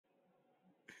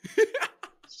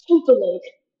Super leg.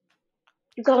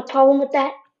 You got a problem with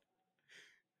that?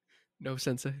 No,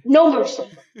 Sensei. No mercy.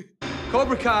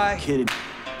 Cobra Kai. Kidding.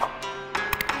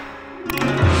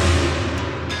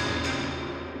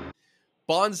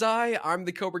 Bonsai, I'm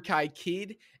the Cobra Kai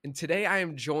Kid, and today I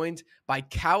am joined by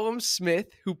Callum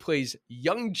Smith, who plays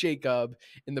young Jacob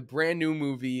in the brand new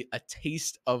movie, A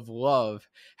Taste of Love.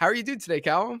 How are you doing today,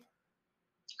 Callum?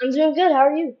 I'm doing good. How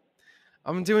are you?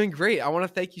 I'm doing great. I want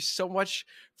to thank you so much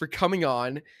for coming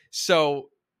on. So,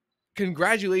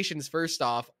 congratulations, first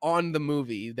off, on the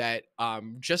movie that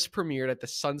just premiered at the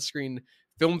Sunscreen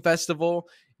Film Festival.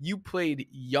 You played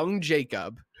young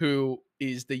Jacob, who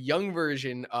is the young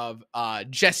version of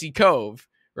Jesse Kove,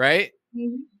 right?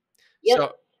 Mm-hmm. Yep.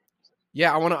 So,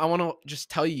 yeah, I want to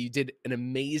just tell you, you did an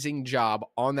amazing job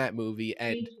on that movie,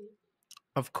 and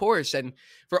of course, and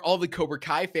for all the Cobra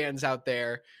Kai fans out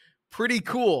there, pretty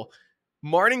cool.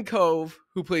 Martin Kove,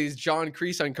 who plays John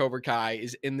Kreese on Cobra Kai,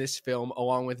 is in this film,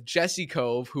 along with Jesse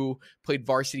Kove, who played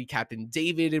Varsity Captain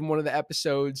David in one of the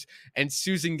episodes, and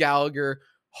Susan Gallagher,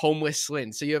 Homeless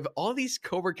Lynn. So you have all these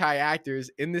Cobra Kai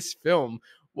actors in this film.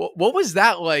 What was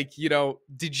that like? You know,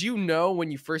 did you know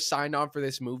when you first signed on for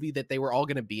this movie that they were all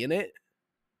going to be in it?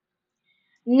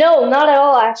 No, not at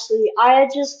all, actually. I had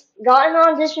just gotten an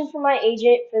audition from my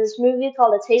agent for this movie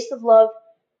called A Taste of Love.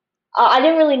 I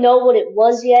didn't really know what it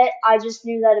was yet. I just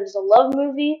knew that it was a love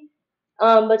movie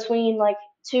between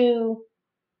two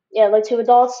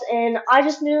adults, and I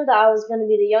just knew that I was going to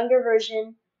be the younger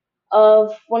version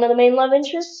of one of the main love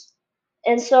interests.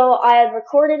 And so I had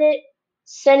recorded it,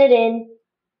 sent it in,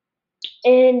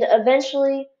 and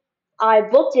eventually I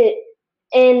booked it.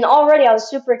 And already I was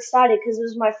super excited because it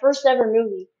was my first ever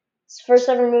movie. It's the first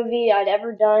ever movie I'd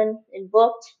ever done and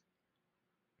booked.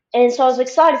 And so I was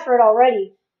excited for it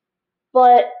already.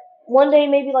 But one day,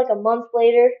 maybe like a month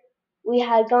later, we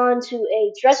had gone to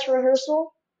a dress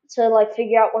rehearsal to like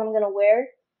figure out what I'm gonna wear.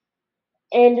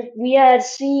 And we had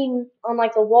seen on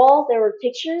like the wall there were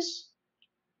pictures,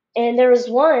 and there was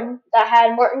one that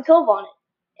had Martin Kove on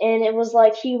it, and it was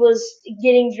like he was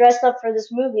getting dressed up for this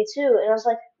movie too. And I was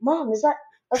like, "Mom,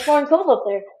 that's Martin Kove up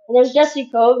there?" And there's Jesse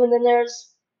Kove, and then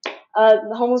there's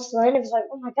the homeless line. It was like,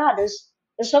 "Oh my God, there's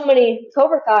so many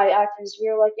Cobra Kai actors." We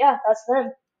were like, "Yeah, that's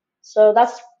them." So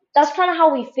that's kind of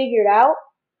how we figured out.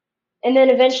 And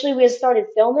then eventually we had started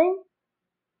filming,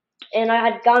 and I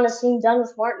had gotten a scene done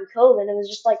with Martin Kove, and it was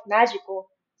just like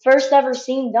magical. First ever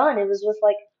scene done. It was with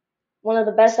like one of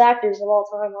the best actors of all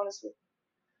time, honestly.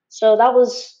 So that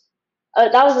was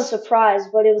a surprise,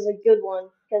 but it was a good one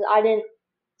because I didn't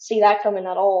see that coming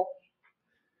at all.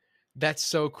 That's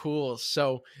so cool.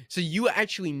 So you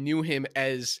actually knew him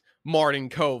as Martin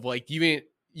Kove. Like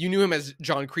you knew him as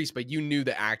John Kreese, but you knew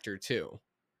the actor too.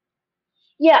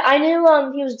 Yeah, I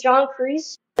knew he was John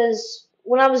Kreese because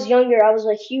when I was younger, I was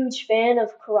a huge fan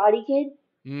of Karate Kid,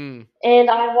 Mm. and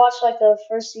I watched like the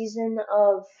first season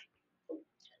of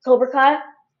Cobra Kai.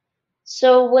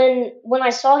 So when I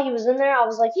saw he was in there, I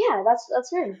was like, yeah,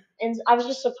 that's him, and I was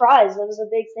just surprised. It was a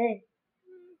big thing.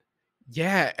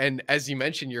 Yeah, and as you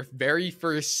mentioned, your very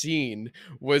first scene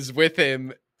was with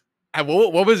him. And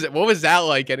what was it? What was that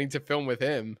like getting to film with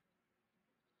him?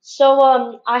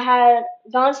 So I had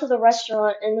gone to the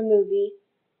restaurant in the movie,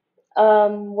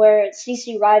 where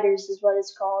CC Riders is what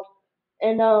it's called,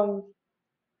 and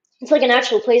it's like an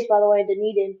actual place, by the way, in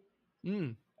Dunedin.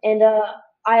 Mm. And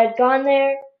I had gone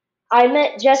there. I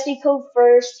met Jesse Kove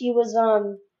first. He was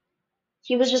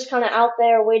just kind of out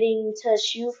there waiting to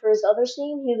shoot for his other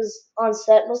scene. He was on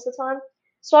set most of the time.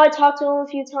 So I talked to him a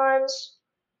few times,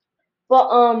 but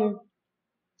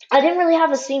I didn't really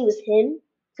have a scene with him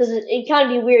because it kind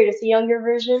of be weird if the younger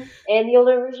version and the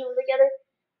older version were together.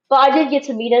 But I did get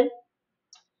to meet him.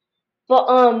 But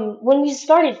when we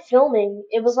started filming,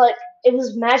 it was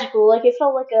magical. Like it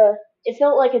felt like a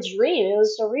dream. It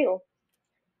was surreal.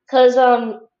 Cause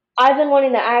I've been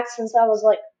wanting to act since I was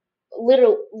like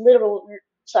little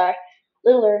sorry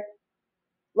littler,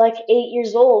 like 8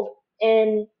 years old,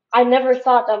 and I never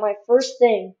thought that my first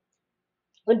thing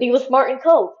would be with Martin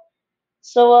Kove.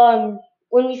 So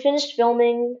when we finished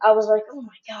filming, I was like, oh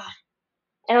my God,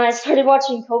 and I started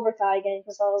watching Cobra Kai again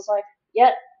because I was like,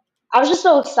 yeah, I was just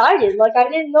so excited, like I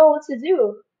didn't know what to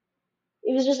do.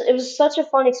 It was such a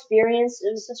fun experience.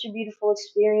 It was such a beautiful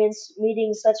experience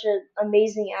meeting such an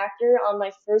amazing actor on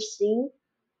my first scene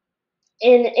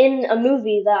in a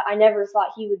movie that I never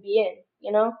thought he would be in,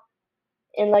 you know?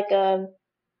 In like a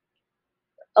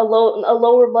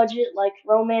lower budget like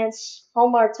romance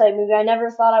hallmark type movie. I never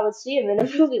thought I would see him in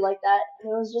a movie like that.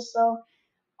 And it was just so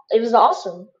it was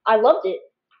awesome. I loved it.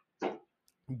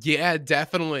 Yeah,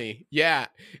 definitely. Yeah.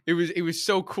 It was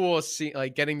so cool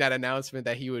like getting that announcement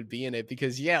that he would be in it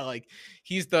because yeah, like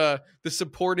he's the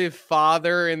supportive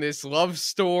father in this love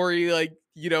story like,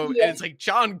 and Yeah. it's like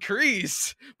John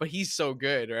Kreese, but he's so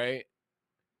good, right?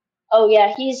 Oh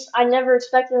yeah, I never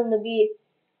expected him to be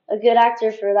a good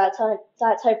actor for that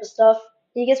type of stuff.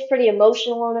 He gets pretty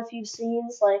emotional in a few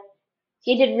scenes. Like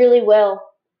he did really well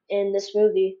in this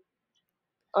movie.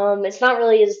 It's not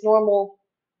really his normal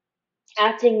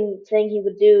acting thing he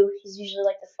would do. He's usually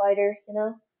like the fighter,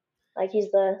 like he's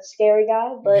the scary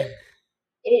guy. But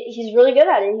he's really good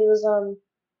at it.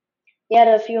 He had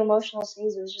a few emotional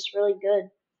scenes. It was just really good.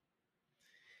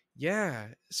 Yeah.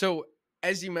 So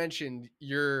as you mentioned,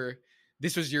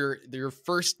 this was your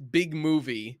first big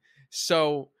movie.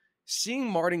 So seeing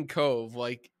Martin Kove,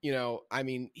 like, I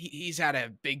mean, he's had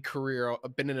a big career,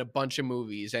 been in a bunch of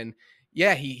movies, and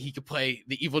yeah, he could play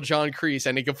the evil John Kreese,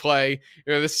 and he could play,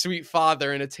 the sweet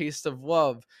father in A Taste of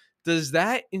Love. Does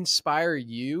that inspire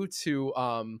you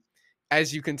to,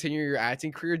 as you continue your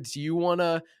acting career, do you want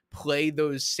to play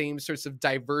those same sorts of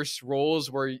diverse roles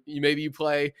where maybe you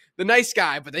play the nice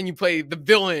guy, but then you play the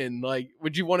villain? Like,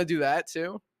 would you want to do that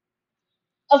too?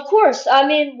 Of course. I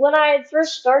mean, when I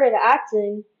first started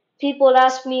acting, people would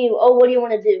ask me, "Oh, what do you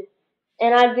want to do?"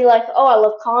 And I'd be like, "Oh, I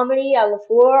love comedy, I love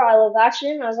horror, I love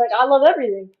action." I was like, "I love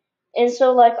everything." And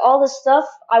so, like, all this stuff,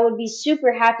 I would be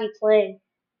super happy playing.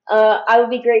 I would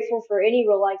be grateful for any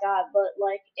role I got, but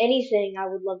like anything, I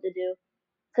would love to do.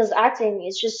 Because acting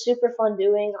is just super fun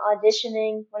doing.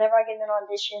 Auditioning, whenever I get an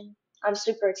audition, I'm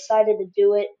super excited to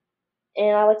do it,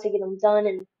 and I like to get them done.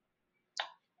 And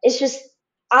it's just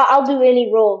I'll do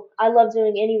any role. I love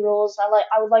doing any roles.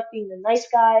 I would like being the nice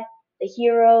guy, the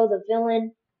hero, the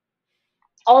villain.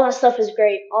 All that stuff is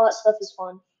great. All that stuff is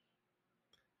fun.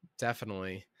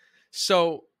 Definitely.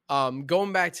 So,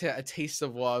 going back to A Taste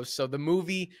of Love. So the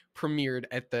movie premiered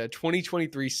at the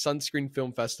 2023 Sunscreen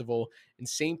Film Festival in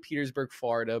St. Petersburg,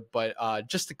 Florida. But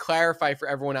just to clarify for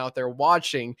everyone out there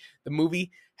watching, the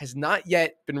movie has not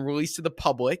yet been released to the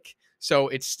public. So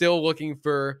it's still looking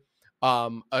for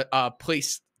a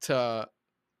place to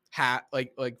have,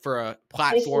 like for a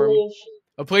Place to platform, live.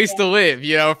 a place Yeah. to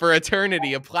live, for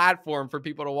eternity, a platform for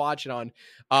people to watch it on.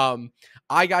 Um,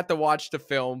 I got to watch the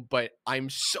film, but I'm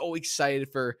so excited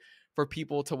for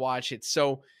people to watch it.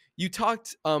 So you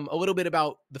talked a little bit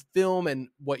about the film and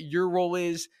what your role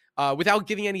is. Without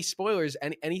giving any spoilers,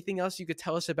 anything else you could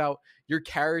tell us about your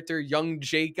character, young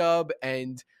Jacob,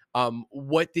 and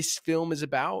what this film is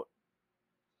about?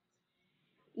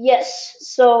 Yes.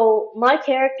 So my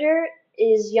character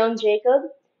is young Jacob,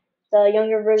 the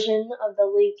younger version of the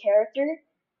lead character.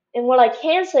 And what I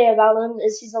can say about him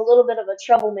is he's a little bit of a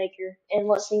troublemaker in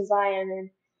what scenes I am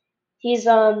in. He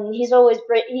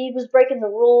was breaking the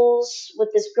rules with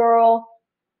this girl.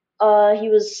 He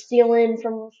was stealing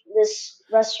from this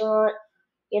restaurant,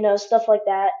 stuff like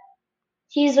that.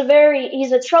 He's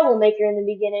a troublemaker in the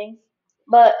beginning,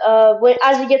 but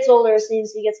as he gets older, it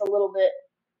seems he gets a little bit.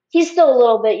 He's still a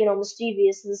little bit,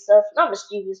 mischievous and stuff. Not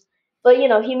mischievous, but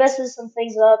he messes some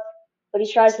things up, but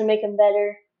he tries to make them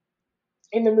better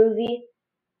in the movie.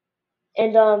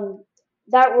 And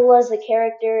that role as a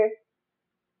character,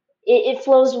 it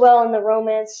flows well in the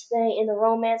romance thing, in the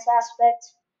romance aspect,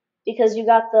 because you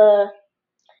got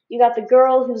the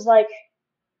girl who's like,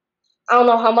 I don't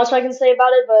know how much I can say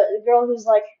about it, but the girl who's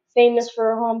like famous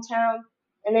for her hometown,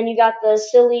 and then you got the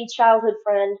silly childhood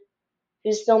friend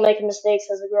who's still making mistakes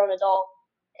as a grown adult.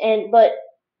 But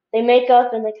they make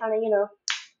up and they kind of,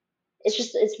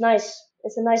 it's nice.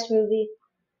 It's a nice movie.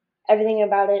 Everything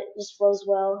about it just flows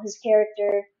well. His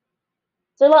character,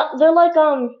 they're like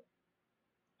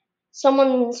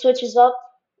someone switches up,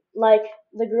 like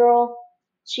the girl,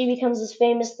 she becomes this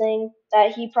famous thing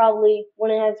that he probably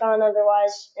wouldn't have gone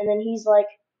otherwise, and then he's like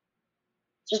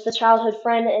just a childhood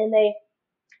friend, and they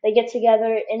get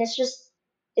together, and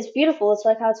it's beautiful. It's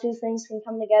like how two things can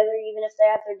come together even if they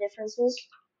have their differences,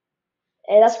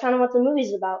 and that's kind of what the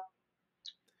movie's about.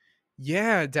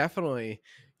 Yeah, definitely.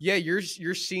 Yeah, your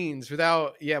scenes,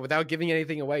 without giving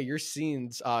anything away, your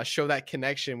scenes show that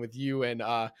connection with you and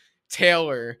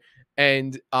Taylor.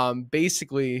 And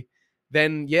basically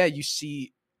then yeah, you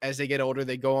see as they get older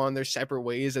they go on their separate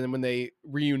ways, and then when they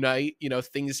reunite,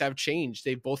 things have changed.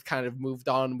 They both kind of moved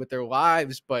on with their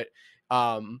lives, but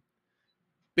um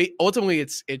ultimately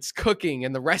it's cooking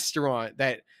and the restaurant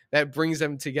that brings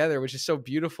them together, which is so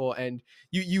beautiful. And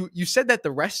you said that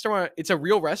the restaurant, it's a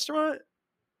real restaurant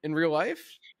in real life?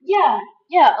 Yeah,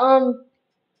 yeah.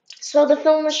 So the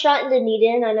film was shot in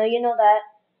Dunedin. I know you know that,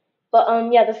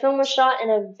 but yeah, the film was shot in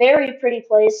a very pretty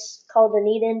place called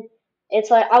Dunedin, It's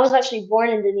like I was actually born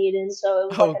in Dunedin, so it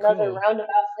was like Oh, another cool.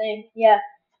 roundabout thing. Yeah.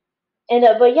 And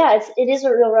but yeah, it is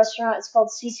a real restaurant. It's called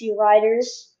CC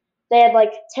Riders. They had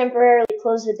like temporarily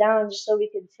closed it down just so we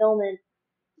could film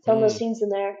those Mm. scenes in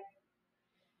there.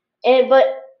 And but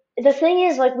the thing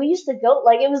is, like we used to go,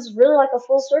 like it was really like a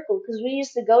full circle because we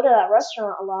used to go to that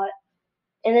restaurant a lot.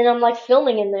 And then I'm like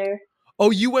filming in there.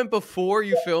 Oh, you went before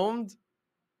you filmed?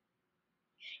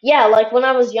 Yeah, like when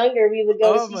I was younger, we would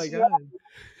go to Oh my CC god. Riders.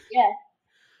 Yeah,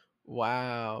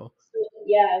 Wow. so,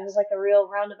 yeah, it was like a real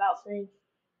roundabout thing.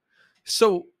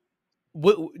 So,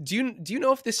 what do you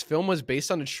know if this film was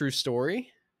based on a true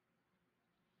story?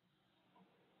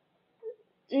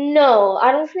 No,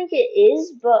 I don't think it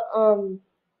is, but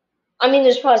I mean,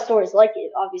 there's probably stories like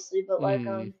it, obviously, but like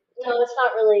Mm. no, it's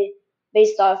not really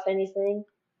based off anything.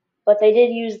 But they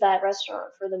did use that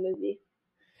restaurant for the movie.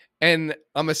 And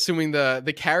I'm assuming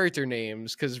the character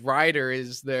names cuz Ryder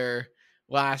is their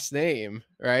last name,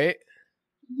 right?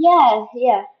 Yeah,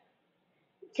 yeah,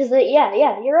 because yeah,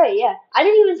 you're right. Yeah, I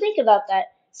didn't even think about that.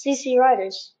 CC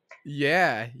Riders.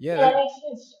 Yeah. Yeah, Yeah, that makes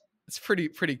sense. that's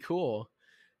pretty cool.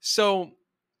 So,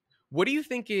 what do you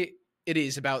think it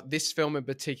is about this film in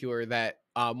particular that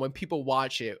when people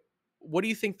watch it, what do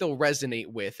you think they'll resonate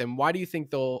with, and why do you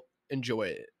think they'll enjoy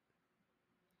it?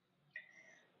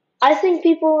 I think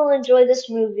people will enjoy this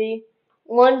movie.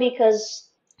 One because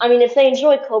I mean, if they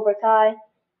enjoy Cobra Kai,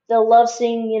 they'll love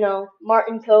seeing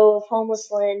Martin Kove, Homeless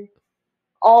Lynn,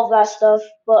 all of that stuff.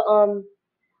 But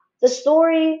the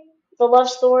story, the love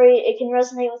story, it can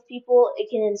resonate with people. It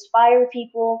can inspire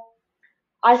people.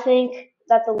 I think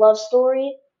that the love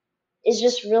story is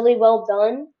just really well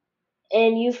done,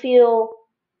 and you feel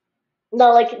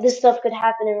not like this stuff could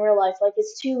happen in real life. Like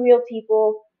it's two real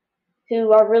people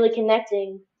who are really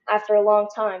connecting after a long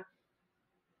time.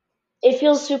 It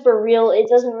feels super real. It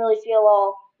doesn't really feel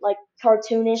all like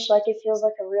cartoonish. Like it feels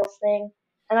like a real thing,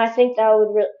 and I think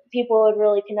that people would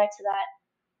really connect to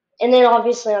that. And then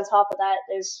obviously on top of that,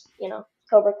 there's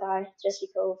Cobra Kai, Jesse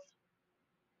Kove,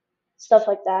 stuff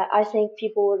like that. I think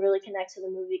people would really connect to the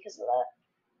movie because of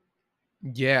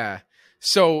that. Yeah.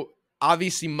 So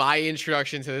obviously my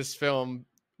introduction to this film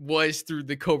was through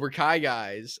the Cobra Kai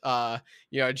guys,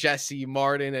 Jesse,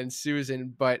 Martin, and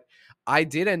Susan. But I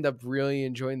did end up really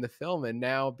enjoying the film, and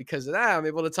now because of that, I'm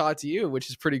able to talk to you, which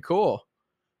is pretty cool.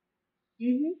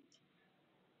 hmm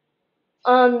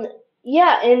Um,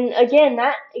 yeah, and again,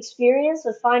 that experience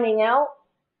of finding out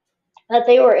that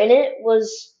they were in it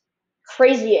was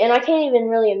crazy, and I can't even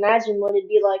really imagine what it'd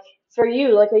be like for you,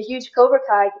 like a huge Cobra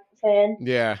Kai fan,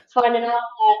 Yeah. finding out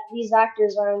that these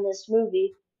actors are in this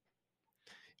movie.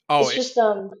 Oh, It's just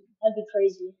that'd be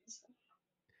crazy.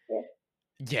 Yeah.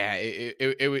 yeah.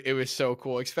 It was so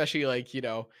cool, especially like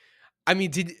I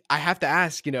mean, did I have to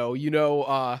ask?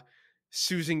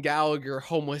 Susan Gallagher,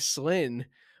 Homeless Lynn.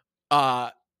 Uh,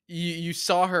 you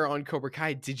saw her on Cobra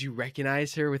Kai. Did you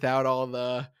recognize her without all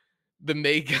the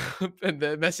makeup and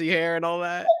the messy hair and all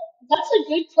that? That's a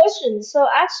good question. So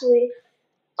actually,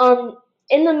 um,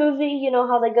 in the movie, you know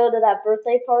how they go to that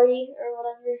birthday party or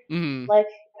whatever, Mhm. like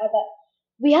at that,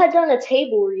 we had done a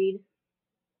table read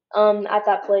at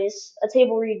that place. A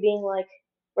table read being like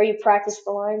where you practice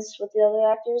the lines with the other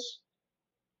actors.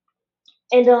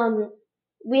 And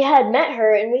we had met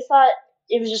her and we thought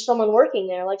it was just someone working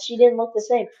there. Like she didn't look the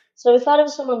same. So we thought it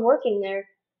was someone working there.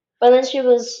 But then she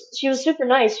was super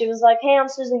nice. She was like, "Hey, I'm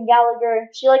Susan Gallagher."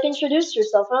 She like introduced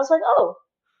herself and I was like, "Oh,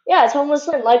 yeah, it's Homeless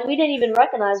Lynn." Like we didn't even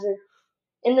recognize her.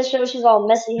 In the show she's all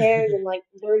messy haired and like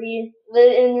dirty. But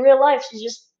in real life she's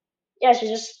just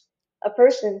a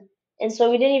person. And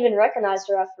so we didn't even recognize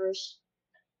her at first.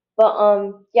 But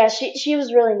yeah, she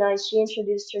was really nice. She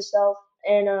introduced herself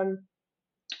and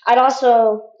I'd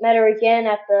also met her again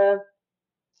at the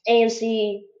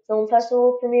AMC Film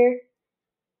Festival premiere.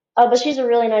 But she's a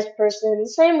really nice person.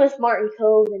 Same with Martin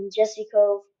Kove and Jesse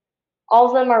Kove. All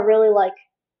of them are really like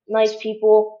nice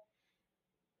people.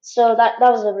 So that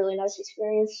was a really nice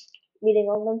experience meeting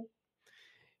all of them.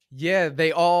 Yeah,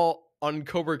 they all on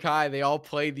Cobra Kai. They all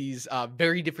play these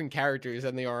very different characters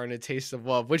than they are in A Taste of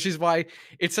Love, which is why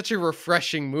it's such a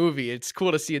refreshing movie. It's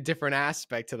cool to see a different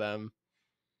aspect to them.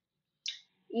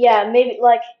 Yeah, maybe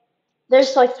like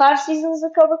there's like 5 seasons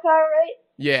of Cobra Kai, right?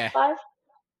 Yeah. 5.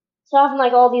 So having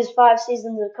like all these 5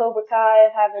 seasons of Cobra Kai,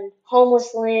 having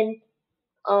Homeless Lynn,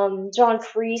 John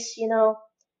Kreese,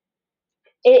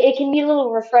 it can be a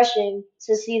little refreshing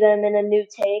to see them in a new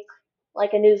take,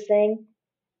 like a new thing,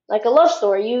 like a love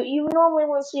story. You normally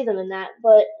won't see them in that,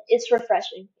 but it's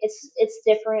refreshing. It's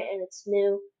different and it's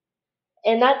new,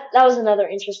 and that was another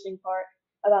interesting part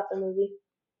about the movie.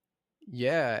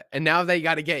 Yeah, and now they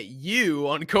got to get you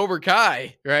on Cobra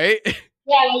Kai, right?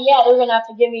 Yeah, they're gonna have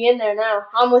to get me in there now.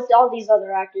 I'm with all these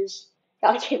other actors.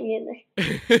 Gotta get me in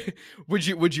there. Would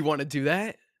you want to do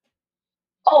that?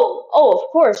 Oh,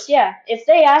 of course, yeah. If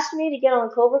they asked me to get on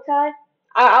Cobra Kai,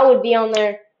 I would be on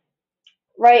there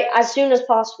right as soon as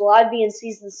possible. I'd be in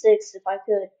season 6 if I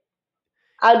could.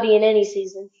 I'd be in any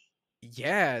season.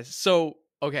 Yeah. So,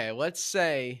 okay, let's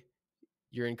say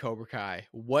you're in Cobra Kai.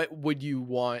 What would you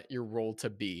want your role to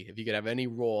be if you could have any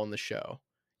role on the show?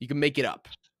 You can make it up.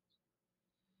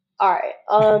 All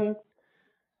right.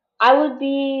 I would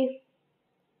be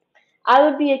I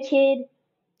would be a kid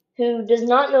who does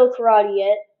not know karate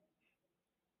yet,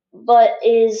 but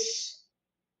is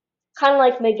kind of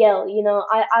like Miguel. You know,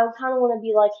 I kind of want to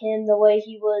be like him, the way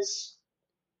he was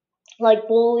like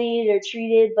bullied or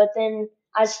treated, but then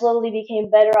I slowly became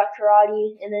better at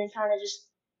karate, and then kind of just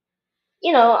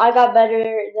I got better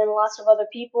than lots of other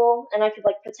people, and I could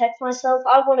like protect myself.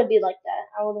 I want to be like that.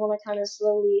 I would want to kind of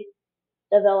slowly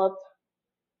develop,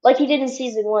 like he did in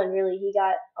season 1. Really, he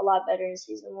got a lot better in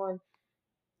season 1.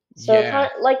 So Yeah, kind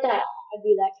of like that. I'd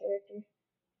be that character.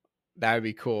 that would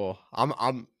be cool.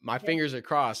 My fingers are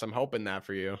crossed. I'm hoping that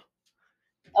for you.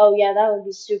 Oh yeah, that would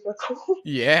be super cool.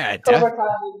 Yeah, Cobra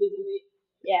Kai would be great.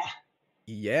 Yeah.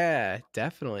 Yeah,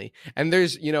 definitely. And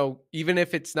there's, even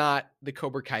if it's not the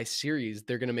Cobra Kai series,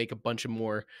 they're going to make a bunch of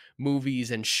more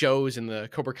movies and shows in the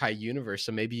Cobra Kai universe.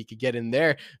 So maybe you could get in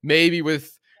there, maybe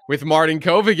with Martin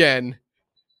Kove again.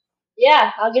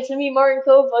 Yeah, I'll get to meet Martin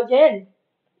Kove again.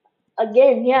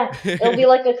 Again, yeah. It'll be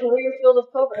like a career field of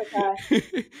Cobra Kai.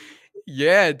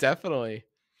 Yeah, definitely.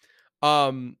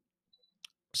 Um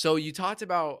So you talked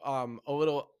about a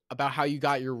little about how you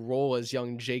got your role as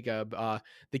young Jacob,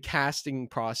 the casting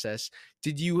process.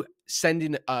 Did you send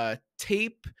in a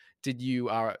tape? Did you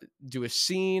do a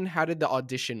scene? How did the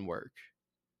audition work?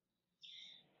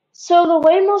 So the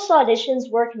way most auditions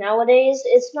work nowadays,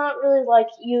 it's not really like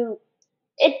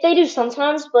they do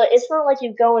sometimes, but it's not like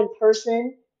you go in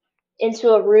person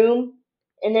into a room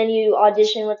and then you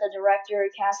audition with a director or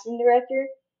casting director.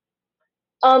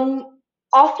 Um,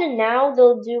 Often now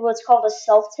they'll do what's called a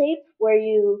self tape where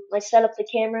you like set up the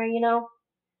camera,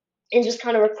 and just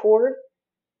kind of record.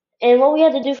 And what we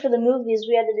had to do for the movie is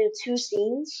we had to do 2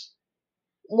 scenes.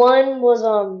 One was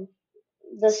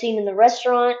the scene in the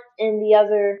restaurant, and the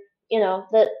other,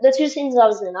 the 2 scenes I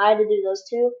was in. I had to do those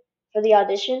two for the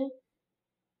audition.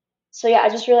 So yeah, I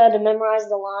just really had to memorize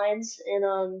the lines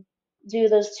and do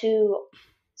those 2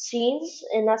 scenes,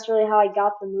 and that's really how I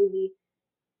got the movie.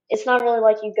 It's not really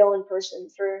like you go in person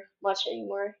for much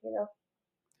anymore.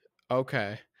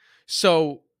 Okay.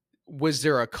 So was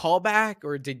there a callback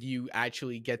or did you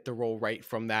actually get the role right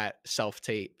from that self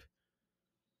tape?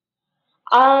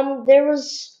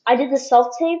 I did the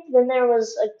self tape, then there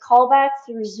was a callback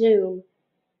through Zoom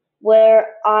where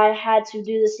I had to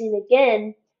do the scene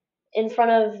again in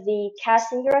front of the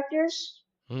casting directors,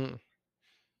 Mm,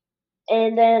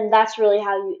 and then that's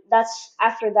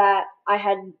after that I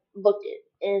had booked it,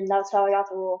 and that's how I got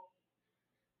the role.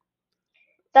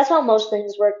 That's how most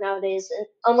things work nowadays,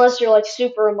 unless you're like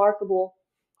super remarkable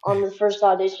on the first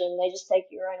audition, they just take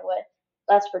you right away.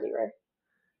 That's pretty rare.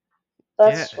 yeah,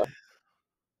 That's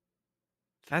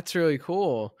that's really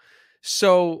cool.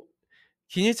 So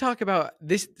can you talk about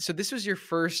this? So this was your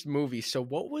first movie. So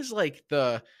what was like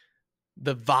the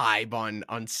vibe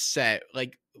on set,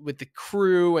 like with the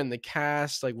crew and the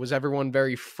cast? Like, was everyone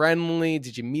very friendly?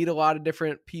 Did you meet a lot of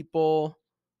different people?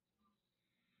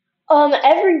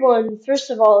 everyone first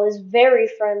of all is very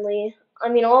friendly. I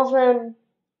mean, all of them,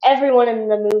 everyone in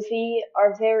the movie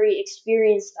are very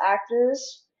experienced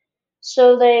actors,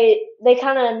 so they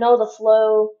kind of know the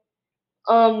flow.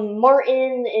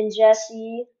 Martin and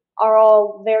Jesse are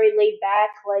all very laid back.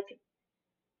 Like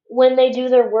when they do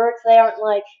their work, they aren't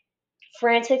like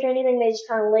frantic or anything. They just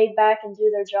kind of laid back and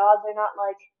do their job. They're not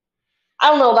like I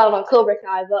don't know about on Cobra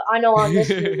Kai, but I know on this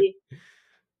movie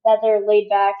that they're laid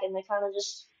back and they kind of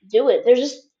just do it.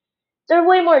 They're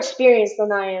way more experienced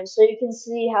than I am, so you can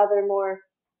see how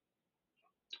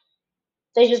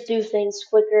they just do things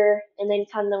quicker and they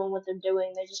kind of know what they're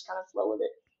doing. They just kind of flow with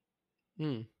it.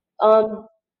 Hmm. Um,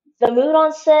 the mood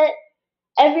on set,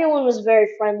 everyone was very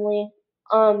friendly.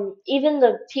 Even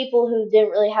the people who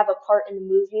didn't really have a part in the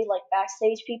movie, like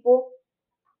backstage people,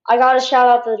 I gotta shout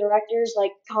out the directors.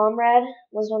 Like Comrade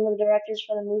was one of the directors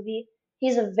for the movie.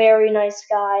 He's a very nice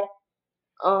guy.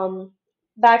 Um,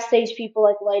 Backstage people,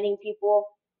 like lighting people,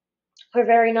 are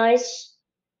very nice.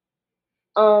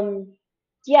 Um,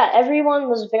 yeah, everyone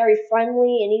was very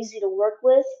friendly and easy to work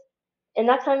with, and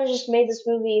that kind of just made this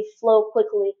movie flow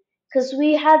quickly. Cause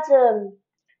we had to.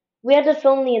 we had to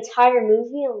film the entire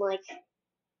movie in like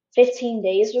 15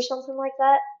 days or something like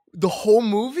that. The whole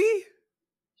movie?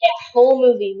 Yeah, whole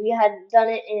movie. We had done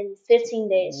it in 15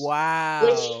 days, which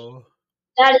Wow.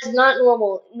 that is not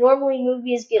normal. Normally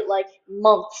movies get like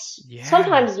months, Yeah.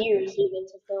 sometimes years even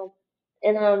to film.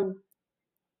 And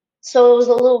so it was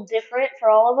a little different for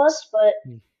all of us, but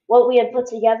Hmm. what we had put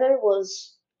together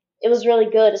was it was really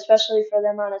good, especially for the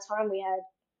amount of time we had.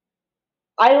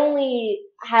 I only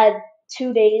had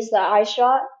 2 days that I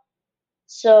shot,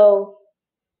 so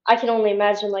I can only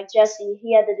imagine like Jesse,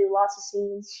 he had to do lots of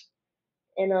scenes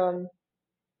and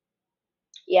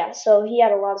yeah, so he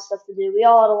had a lot of stuff to do. We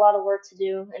all had a lot of work to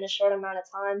do in a short amount of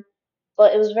time,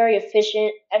 but it was very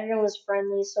efficient. Everyone was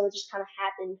friendly, so it just kind of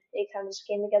happened. It kind of just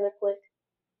came together quick.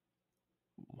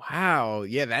 Wow.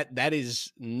 Yeah, that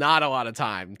is not a lot of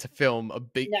time to film a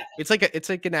big. Yeah, It's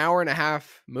like an hour and a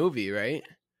half movie, right?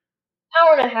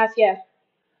 hour and a half. Yeah,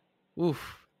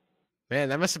 Oof. Man,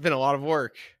 that must have been a lot of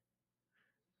work.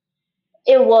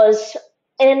 it was,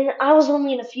 and I was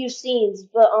only in a few scenes,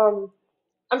 but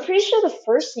I'm pretty sure the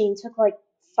first scene took like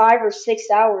 5 or 6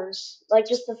 hours. Like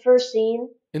just the first scene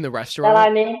In the that restaurant?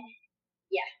 I'm in.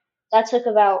 Yeah, that took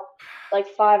about like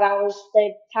 5 hours.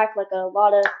 They packed like a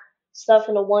lot of stuff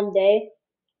into one day.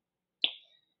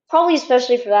 Probably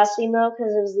especially for that scene though,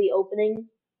 because it was the opening,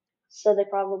 so they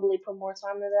probably put more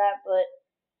time into that. But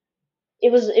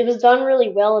it was done really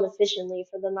well and efficiently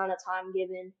for the amount of time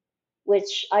given,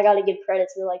 which I got to give credit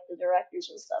to like the directors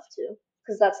and stuff too,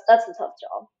 because that's a tough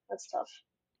job. That's tough.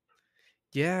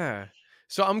 Yeah.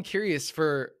 So I'm curious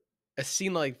for a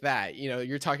scene like that. You know,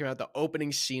 you're talking about the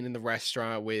opening scene in the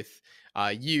restaurant with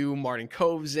you, Martin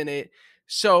Kove's in it.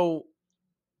 So,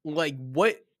 like,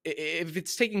 if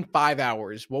it's taking 5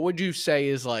 hours? What would you say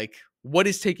is like what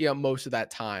is taking up most of that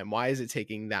time? Why is it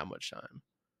taking that much time?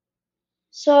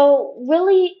 So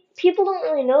really, people don't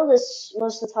really know this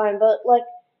most of the time, but like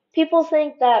people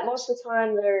think that most of the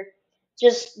time they're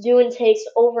just doing takes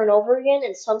over and over again,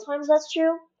 and sometimes that's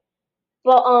true.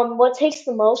 But what takes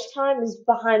the most time is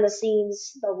behind the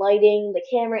scenes, the lighting, the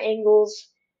camera angles.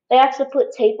 They have to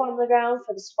put tape on the ground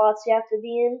for the spots you have to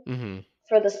be in Hmm.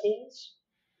 for the scenes.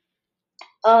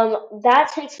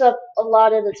 That takes up a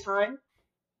lot of the time.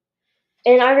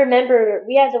 And I remember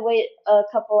we had to wait a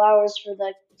couple hours for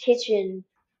the kitchen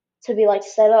to be like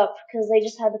set up because they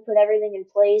just had to put everything in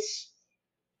place,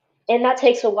 and that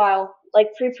takes a while. Like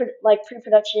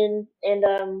pre-production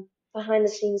and behind the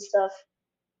scenes stuff.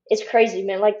 It's crazy,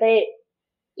 man. Like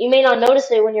you may not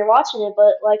notice it when you're watching it,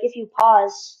 but like if you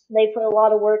pause, they put a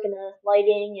lot of work into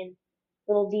lighting and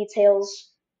little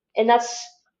details, and that's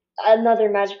another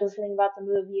magical thing about the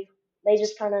movie. They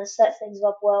just kind of set things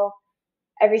up well.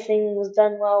 Everything was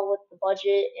done well with the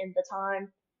budget and the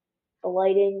time, the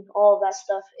lighting, all of that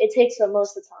stuff. It takes up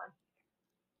most of the time.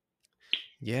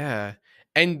 Yeah.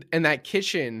 And that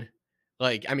kitchen,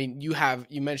 like, I mean, you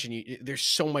mentioned there's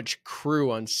so much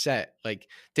crew on set. Like,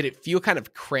 did it feel kind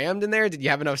of crammed in there? Did you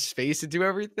have enough space to do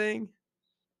everything?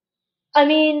 I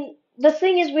mean, the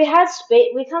thing is, we had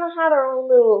space. We kind of had our own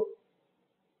little.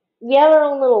 We had our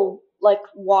own little like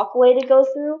walkway to go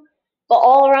through, but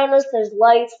all around us, there's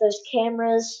lights, there's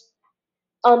cameras.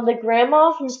 The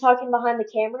grandma who's talking behind the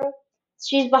camera,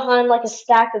 she's behind like a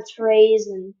stack of trays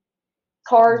and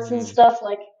carts and Mhm. stuff.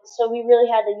 Like, so we really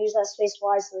had to use that space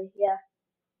wisely. Yeah.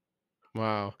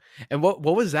 Wow. And what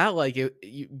was that like?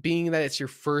 Being that it's your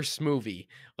first movie,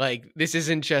 like this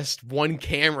isn't just one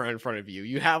camera in front of you.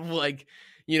 You have like,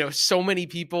 so many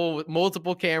people with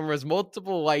multiple cameras,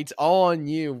 multiple lights, all on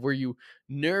you. Were you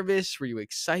nervous? Were you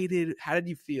excited? How did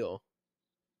you feel?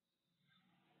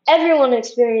 Everyone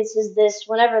experiences this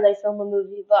whenever they film a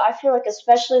movie, but I feel like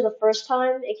especially the first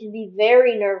time, it can be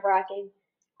very nerve-wracking.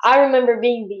 I remember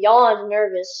being beyond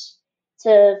nervous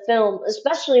to film,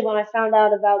 especially when I found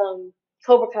out about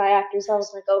Cobra Kai actors. I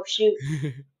was like, oh shoot,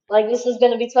 like this is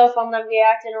gonna be tough. I'm gonna be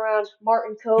acting around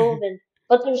Martin Kove, and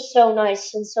but they're so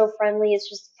nice and so friendly. It's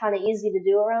just kind of easy to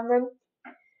do around them.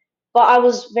 But I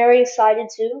was very excited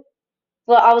too.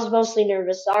 But I was mostly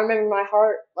nervous. I remember my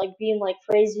heart like being like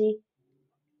crazy,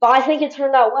 but I think it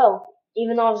turned out well.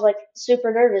 Even though I was like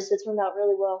super nervous, it turned out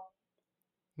really well.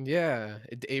 Yeah,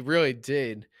 it really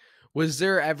did. Was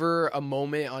there ever a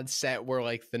moment on set where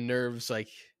like the nerves like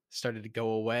started to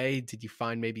go away? Did you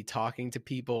find maybe talking to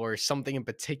people or something in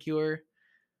particular?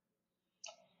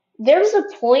 There was a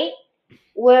point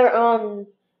where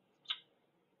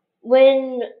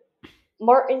when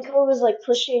Martin Cove was like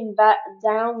pushing back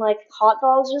down like hot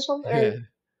dogs or something or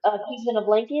Yeah. pigs in a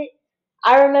blanket.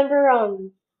 I remember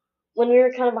when we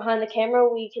were kind of behind the camera,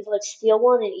 we could like steal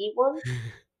one and eat one.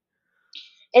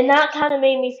 And that kind of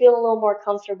made me feel a little more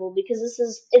comfortable because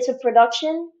it's a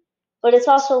production, but it's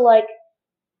also like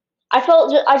I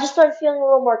just started feeling a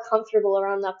little more comfortable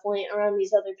around that point around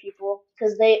these other people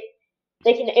because they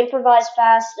can improvise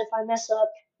fast. If I mess up,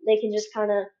 they can just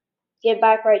kind of get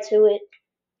back right to it.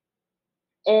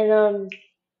 And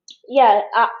yeah,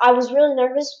 I was really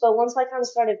nervous, but once I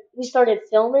kind of we started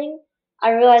filming,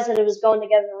 I realized that it was going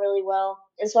together really well.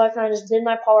 And so I kind of just did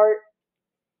my part,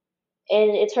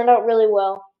 and it turned out really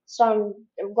well. So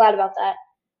I'm glad about that.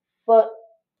 But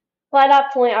by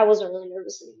that point, I wasn't really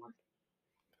nervous anymore.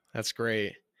 That's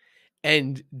great.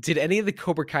 And did any of the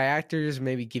Cobra Kai actors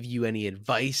maybe give you any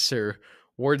advice or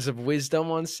words of wisdom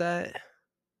on set?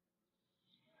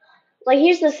 Like,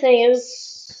 here's the thing: it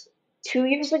was 2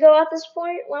 years ago at this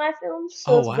point when I filmed,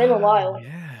 so Oh it's been a wow, while.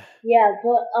 yeah. Yeah,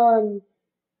 but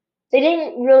they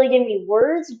didn't really give me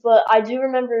words, but I do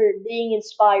remember being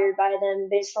inspired by them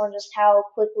based on just how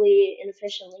quickly and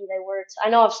efficiently they worked. I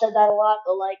know I've said that a lot,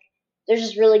 but like they're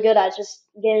just really good at just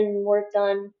getting work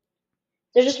done.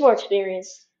 They're just more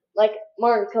experienced. Like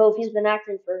Martin Kove, he's been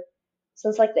acting for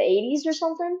since like the 80s or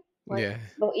something. Like, Yeah.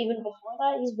 but even before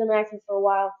that, he's been acting for a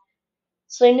while.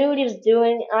 So he knew what he was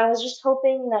doing. And I was just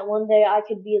hoping that one day I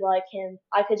could be like him.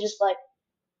 I could just like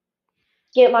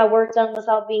get my work done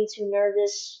without being too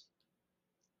nervous,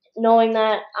 knowing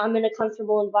that I'm in a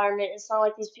comfortable environment. It's not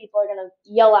like these people are gonna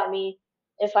yell at me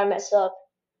if I mess up.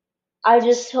 I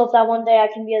just hope that one day I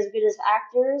can be as good as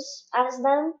actors as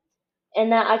them,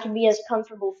 and that I can be as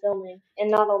comfortable filming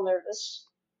and not all nervous.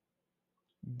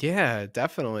 Yeah,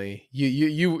 definitely.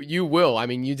 You will. I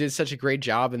mean, you did such a great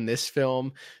job in this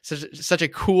film. Such a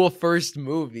cool first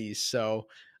movie. So,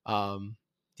 um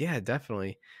yeah,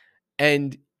 definitely.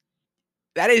 And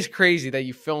that is crazy that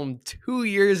you filmed 2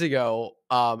 years ago,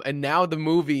 and now the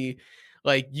movie,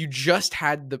 like, you just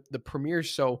had the premiere.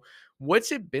 So,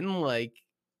 what's it been like,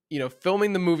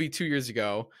 filming the movie 2 years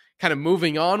ago, kind of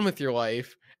moving on with your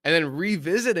life, and then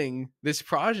revisiting this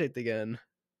project again?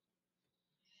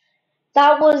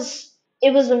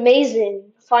 It was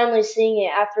amazing finally seeing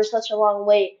it after such a long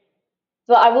wait.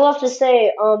 But I will have to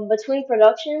say, between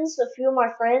productions, a few of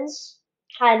my friends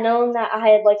had known that I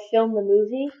had like filmed the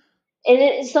movie,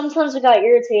 and sometimes it got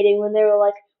irritating when they were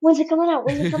like, "When's it coming out?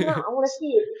 When's it coming out? I want to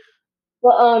see it."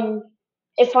 But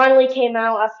it finally came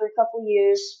out after a couple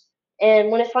years,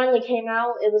 and when it finally came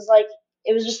out, it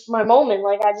was just my moment.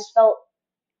 Like I just felt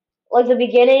like the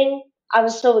beginning. I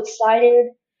was so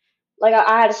excited. Like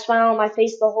I had a smile on my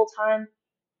face the whole time.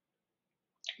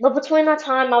 But between that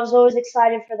time, I was always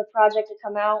excited for the project to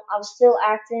come out. I was still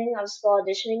acting. I was still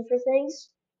auditioning for things,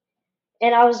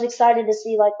 and I was excited to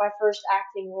see like my first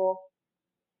acting role.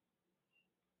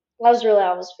 That was really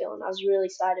how I was feeling. I was really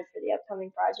excited for the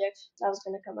upcoming project that was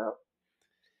going to come out.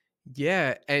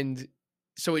 Yeah, and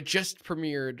so it just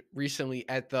premiered recently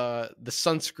at the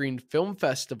Sunscreen Film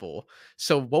Festival.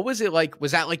 So what was it like?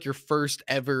 Was that like your first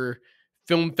ever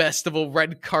film festival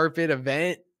red carpet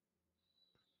event?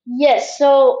 Yes,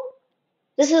 so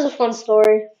this is a fun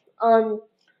story. Um,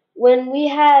 when we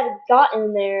had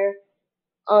gotten there,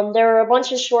 there were a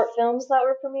bunch of short films that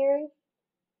were premiering.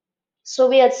 So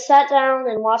we had sat down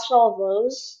and watched all of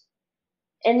those,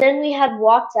 and then we had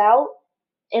walked out,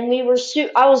 and I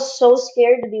was so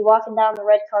scared to be walking down the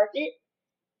red carpet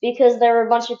because there were a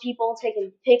bunch of people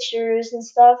taking pictures and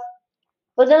stuff.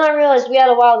 But then I realized we had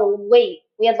a while to wait.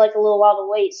 We had like a little while to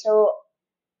wait. So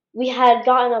we had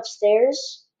gotten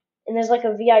upstairs, and there's like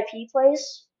a VIP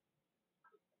place,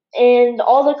 and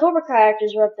all the Cobra Kai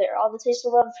actors were up there. All the Taste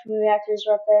of Love movie actors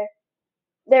were up there.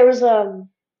 There was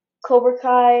Cobra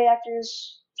Kai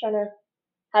actors trying to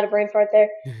had a brain fart there.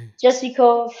 Jesse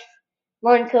Kove,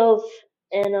 Martin Kove,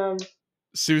 and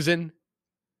Susan?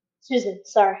 Susan.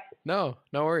 Sorry, No,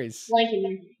 no worries. blanking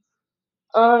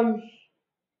there.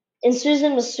 And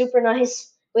Susan was super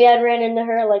nice. We had ran into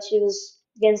her like she was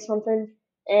getting something,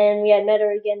 and we had met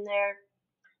her again there.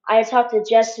 I had talked to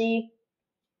Jesse,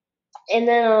 and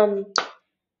then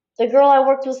the girl I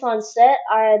worked with on set,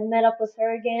 I had met up with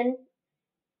her again.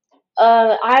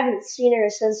 I haven't seen her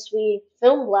since we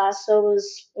filmed last, so it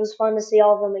was fun to see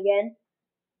all of them again.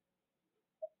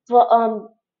 But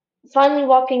finally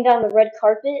walking down the red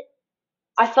carpet,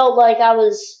 I felt like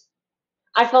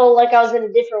I felt like I was in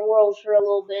a different world for a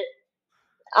little bit.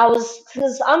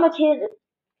 Cause I'm a kid,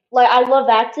 like I love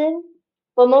acting,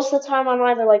 but most of the time I'm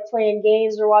either like playing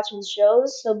games or watching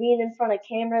shows. So being in front of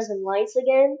cameras and lights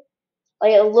again,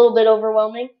 like a little bit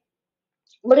overwhelming.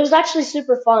 But it was actually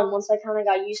super fun once I kind of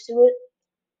got used to it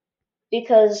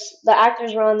because the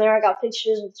actors were on there. I got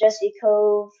pictures with Jesse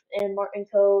Kove and Martin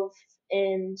Kove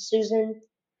and Susan.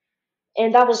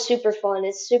 and that was super fun.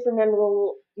 It's super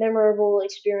memorable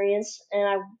experience, and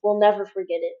I will never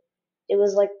forget it. It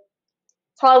was like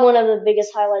probably one of the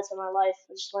biggest highlights of my life.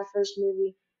 It's just my first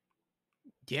movie.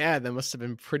 Yeah, that must have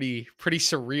been pretty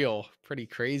surreal, pretty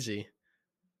crazy.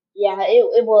 Yeah,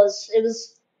 it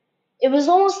was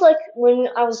almost like when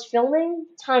I was filming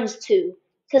times two,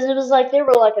 because it was like there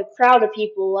were like a crowd of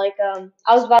people. Like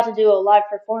I was about to do a live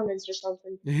performance or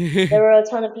something. There were a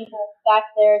ton of people back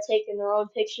there taking their own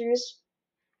pictures.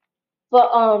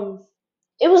 But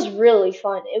it was really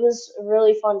fun. It was a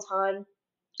really fun time.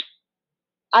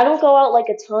 I don't go out like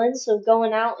a ton, so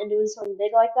going out and doing something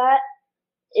big like that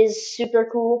is super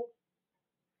cool.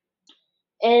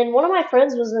 And one of my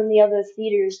friends was in the other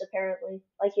theaters apparently.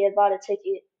 Like he had bought a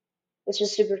ticket, which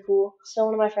is super cool. So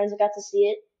one of my friends got to see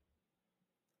it.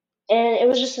 And it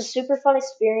was just a super fun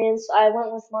experience. I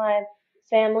went with my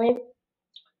family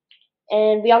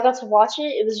and we all got to watch it.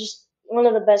 It was just one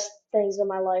of the best things of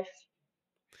my life.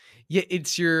 Yeah,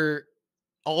 it's your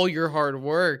all your hard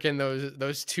work and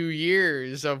those 2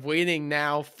 years of waiting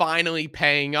now finally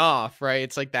paying off, right?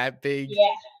 It's like Yeah.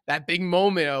 that big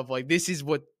moment of like this is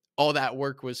what all that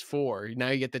work was for. Now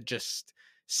you get to just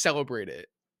celebrate it.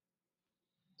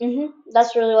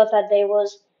 That's really what that day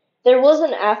was. There was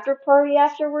an after party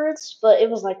afterwards, but it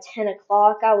was like 10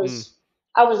 o'clock. Mm.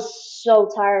 I was so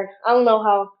tired. I don't know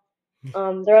how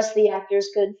the rest of the actors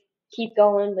could keep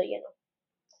going, but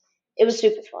it was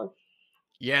super fun.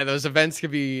 Yeah, those events could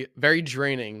be very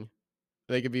draining.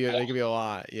 Yeah. They could be a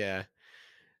lot. Yeah.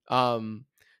 Um,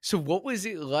 so what was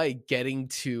it like getting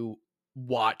to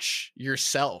watch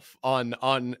yourself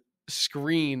on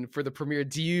screen for the premiere?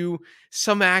 Do you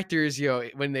some actors,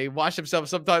 when they watch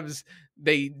themselves, sometimes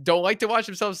they don't like to watch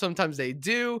themselves, sometimes they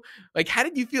do. Like how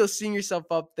did you feel seeing yourself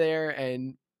up there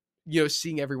and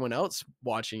seeing everyone else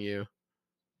watching you?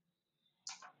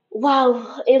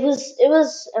 Wow, it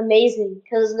was amazing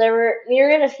because we were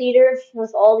in a theater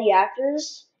with all the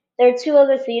actors. There are two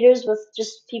other theaters with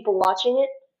just people watching it,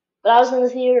 but I was in the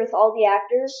theater with all the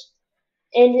actors,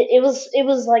 and it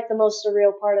was like the most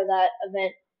surreal part of that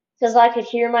event because I could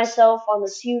hear myself on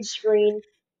this huge screen.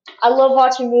 I love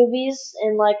watching movies,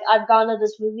 and like I've gone to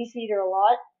this movie theater a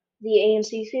lot, the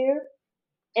AMC theater,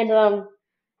 and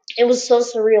it was so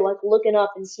surreal, like looking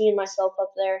up and seeing myself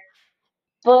up there.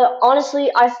 But honestly,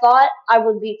 I thought I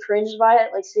would be cringed by it,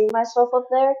 like seeing myself up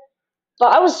there.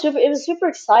 But I was super. It was super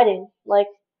exciting. Like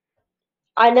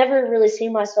I never really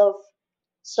seen myself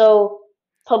so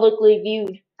publicly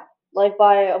viewed, like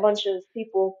by a bunch of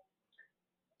people,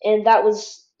 and that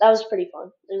was pretty fun.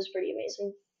 It was pretty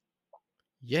amazing.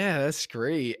 Yeah, that's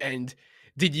great. And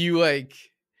did you like,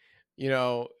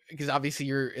 because obviously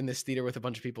you're in this theater with a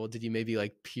bunch of people, did you maybe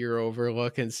like peer over,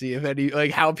 look and see if any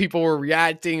like how people were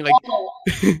reacting? Like Oh,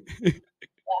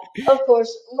 of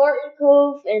course, Martin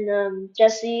Kove and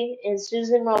Jesse and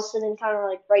Susan were all sitting kind of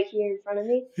like right here in front of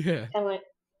me, yeah. kind of like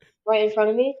right in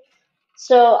front of me.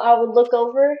 So I would look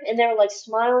over and they were like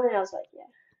smiling, and I was like, yeah,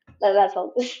 that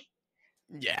felt good.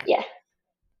 Yeah. Yeah.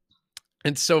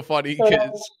 It's so funny So that was,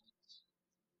 because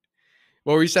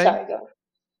what were you saying? sorry, go on.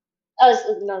 I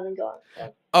was nothing. Go on. Go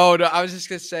on. Oh no, I was just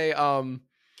gonna say,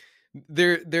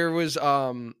 there was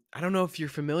I don't know if you're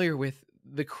familiar with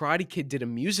the Karate Kid did a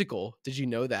musical. Did you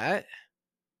know that?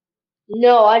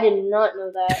 No, I did not know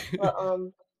that, but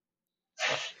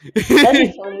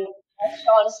that'd be funny.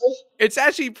 Honestly. It's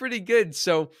actually pretty good.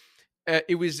 So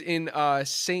it was in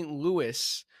St.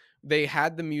 Louis. They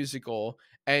had the musical,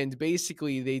 and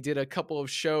basically they did a couple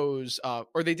of shows,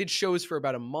 or they did shows for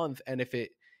about a month. And if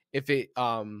it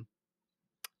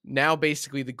now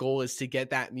basically the goal is to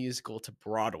get that musical to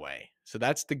Broadway. So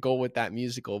that's the goal with that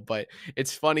musical. But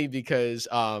it's funny because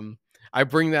I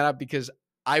bring that up because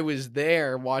I was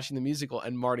there watching the musical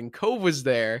and Martin Kove was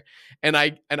there, and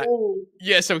I Ooh.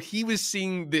 yeah, so he was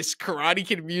seeing this Karate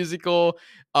Kid musical,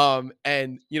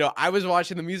 and I was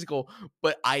watching the musical,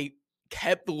 but I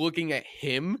kept looking at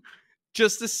him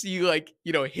just to see like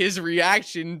his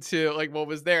reaction to like what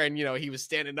was there, and he was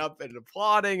standing up and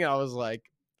applauding, and I was like,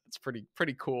 it's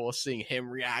pretty cool seeing him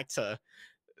react to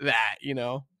that.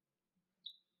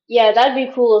 Yeah, that'd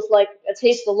be cool if like a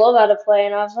Taste of Love had a play,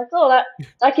 and I was like, oh,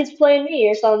 that kid's playing me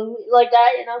or something like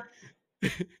that.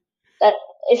 That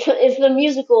if the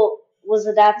musical was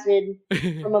adapted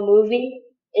from a movie,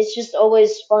 it's just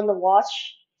always fun to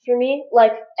watch for me.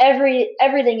 Like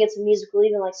everything gets a musical,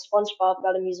 even like SpongeBob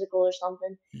got a musical or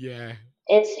something. Yeah,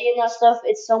 And seeing that stuff,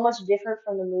 it's so much different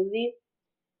from the movie.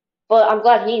 But I'm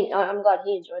glad he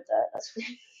enjoyed that. That's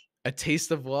A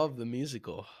Taste of Love, the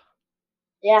musical.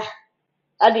 yeah,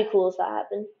 that'd be cool if that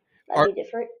happened. That'd Are be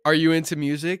different. are you into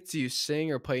music? Do you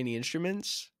sing or play any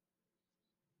instruments?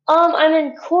 I'm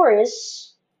in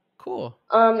chorus. Cool.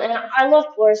 And I love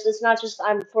chorus. It's not just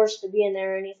I'm forced to be in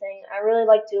there or anything. I really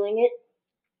like doing it.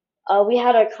 We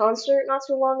had a concert not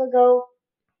too long ago.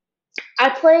 I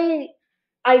play,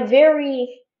 I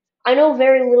very, I know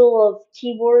very little of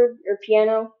keyboard or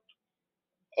piano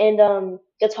and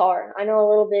guitar. I know a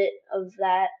little bit of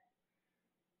that,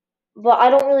 but I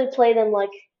don't really play them like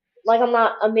I'm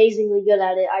not amazingly good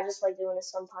at it. I just like doing it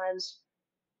sometimes.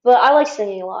 But I like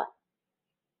singing a lot.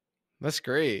 That's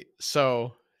great.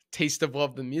 So, Taste of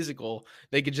Love the musical,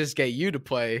 they could just get you to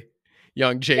play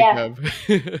young Yeah, Jacob.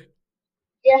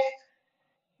 yeah.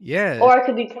 Yeah, Or I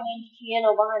could be playing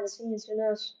piano behind the scenes. Who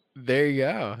knows? there you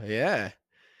go. Yeah.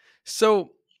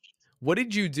 So, what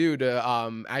did you do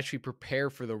to actually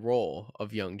prepare for the role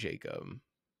of young Jacob?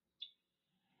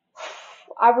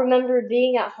 I remember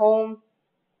being at home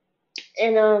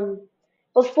and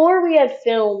before we had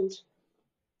filmed,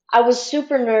 I was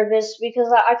super nervous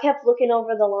because I kept looking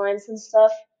over the lines and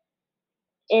stuff,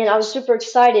 and I was super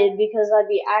excited because I'd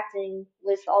be acting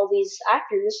with all these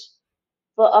actors.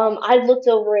 But I looked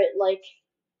over it like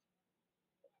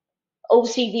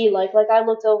OCD, like I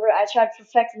looked over it. I tried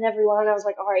perfecting every line. I was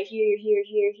like, all right, here, here,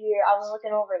 here, here. I was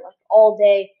looking over it like all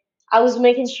day. I was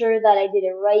making sure that I did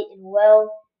it right and well,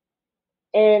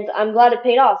 and I'm glad it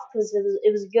paid off because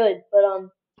it was good. But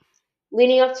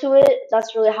leading up to it,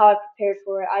 that's really how I prepared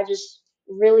for it. I just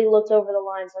really looked over the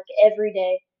lines like every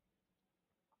day.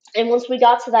 And once we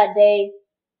got to that day,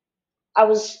 I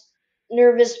was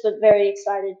nervous but very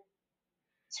excited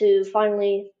to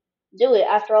finally do it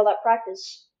after all that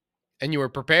practice. And you were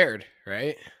prepared,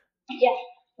 right? Yeah,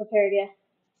 prepared, yeah.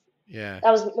 Yeah.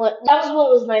 That was what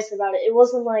was nice about it. It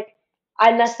wasn't like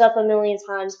I messed up a million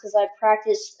times because I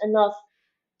practiced enough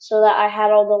so that I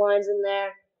had all the lines in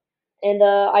there and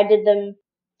I did them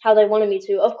how they wanted me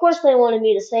to. Of course they wanted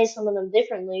me to say some of them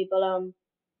differently, but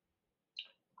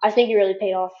I think it really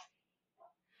paid off.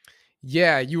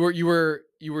 Yeah, you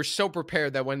were so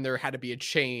prepared that when there had to be a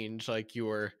change, like you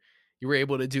were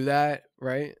able to do that,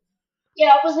 right?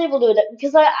 Yeah, I was able to do it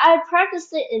because I practiced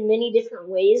it in many different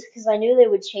ways because I knew they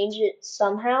would change it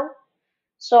somehow.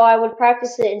 So I would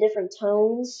practice it in different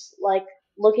tones, like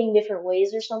looking different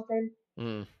ways or something.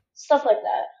 Mm. Stuff like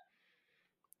that.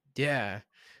 Yeah.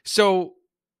 So,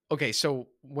 okay, so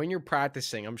when you're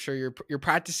practicing, I'm sure you're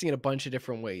practicing in a bunch of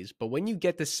different ways, but when you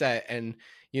get the set and,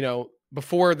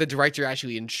 before the director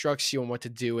actually instructs you on what to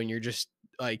do and you're just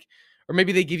like or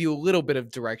maybe they give you a little bit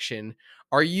of direction,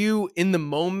 are you in the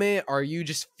moment? Are you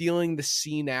just feeling the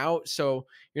scene out? So,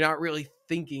 you're not really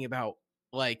thinking about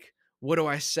like what do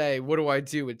I say? What do I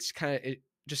do? It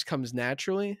just comes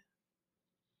naturally.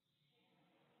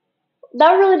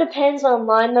 That really depends on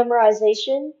line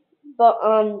memorization, but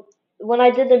when I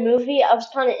did the movie, I was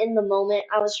kind of in the moment.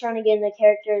 I was trying to get in the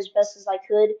character as best as I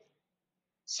could.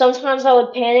 Sometimes I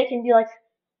would panic and be like,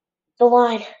 the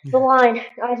line, the line.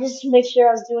 I just make sure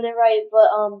I was doing it right,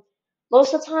 but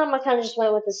most of the time I kind of just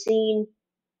went with the scene,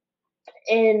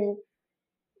 and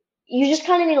you just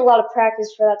kind of need a lot of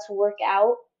practice for that to work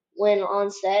out when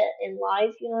on set and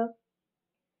live.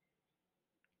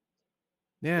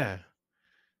 Yeah.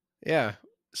 Yeah.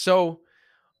 So,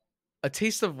 A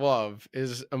Taste of Love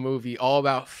is a movie all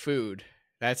about food.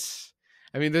 That's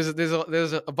I mean there's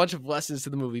a bunch of lessons to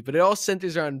the movie, but it all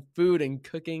centers around food and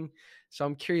cooking. So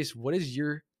I'm curious, what is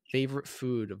your favorite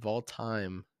food of all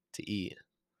time to eat?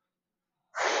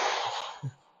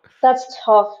 That's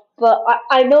tough, but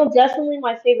I know definitely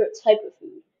my favorite type of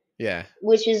food, Yeah.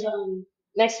 which is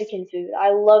Mexican food.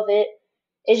 I love it.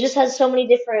 It just has so many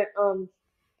different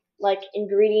like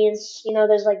ingredients.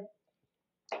 There's like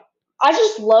I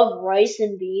just love rice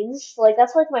and beans. Like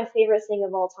that's like my favorite thing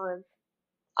of all time.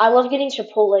 I love getting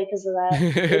Chipotle because of that.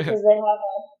 Because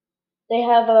they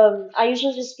have I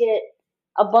usually just get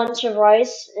a bunch of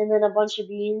rice and then a bunch of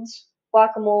beans,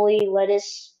 guacamole,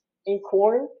 lettuce, and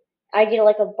corn. I get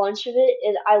like a bunch of it,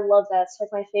 and I love that. It's like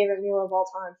my favorite meal of all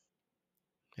time.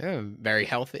 Yeah, very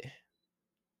healthy.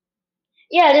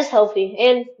 Yeah, it is healthy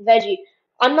and veggie.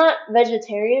 I'm not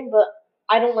vegetarian, but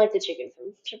I don't like the chicken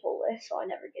from Chipotle, so I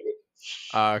never get it.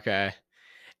 Okay.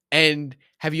 And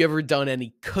have you ever done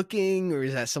any cooking or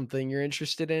is that something you're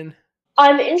interested in?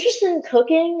 I'm interested in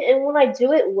cooking, and when I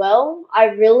do it well, I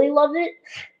really love it.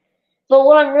 But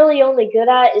what I'm really only good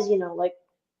at is, like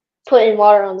putting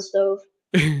water on the stove.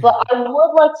 But I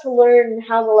would like to learn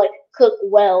how to like cook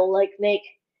well, like make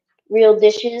real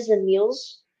dishes and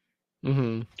meals.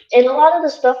 Mhm. And a lot of the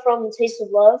stuff from The Taste of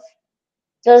Love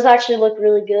does actually look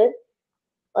really good.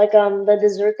 Like the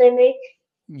dessert they make,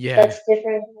 Yeah. that's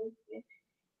different.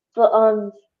 But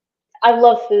I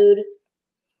love food.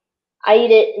 I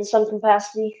eat it in some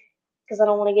capacity because I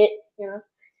don't want to get,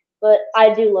 but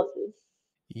I do love food.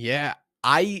 Yeah,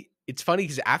 it's funny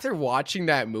because after watching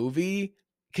that movie,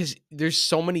 because there's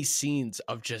so many scenes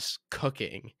of just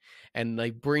cooking and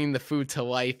like bringing the food to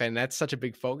life, and that's such a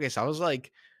big focus. I was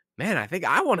like, man, I think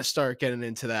I want to start getting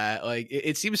into that. Like,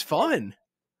 it seems fun.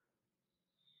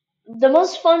 The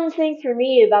most fun thing for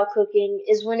me about cooking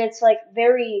is when it's like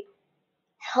very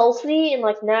healthy and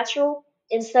like natural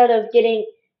instead of getting,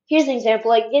 here's an example,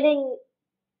 like getting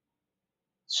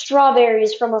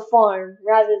strawberries from a farm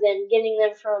rather than getting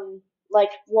them from like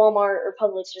Walmart or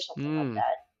Publix or something like Mm.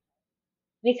 that.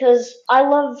 Because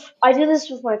I do this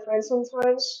with my friends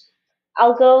sometimes.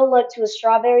 I'll go like to a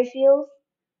strawberry field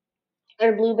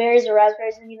or blueberries or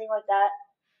raspberries, anything like that.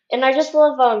 And I just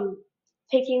love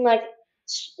picking like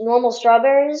normal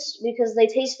strawberries because they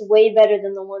taste way better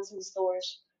than the ones in the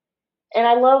stores. And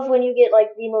I love when you get like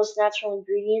the most natural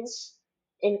ingredients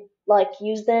and like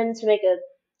use them to make a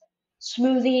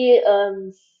smoothie,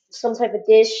 some type of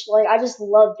dish. Like I just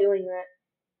love doing that.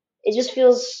 It just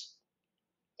feels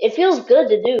good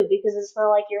to do because it's not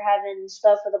like you're having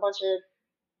stuff with a bunch of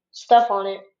stuff on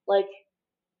it, like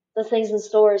the things in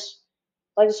stores.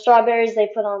 Like the strawberries, they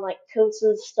put on like coats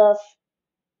of stuff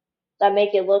that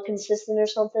make it look consistent or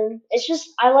something. It's just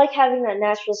I like having that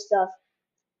natural stuff.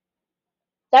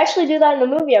 They actually do that in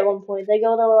the movie at one point. They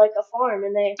go to like a farm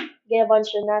and they get a bunch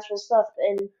of natural stuff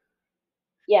and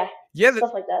yeah, Yeah,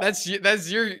 stuff like that. that's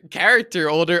your character.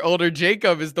 Older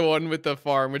Jacob is the one with the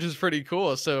farm, which is pretty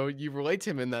cool. So you relate to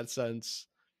him in that sense.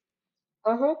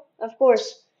 Uh-huh, of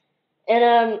course.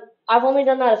 And I've only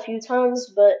done that a few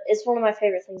times, but it's one of my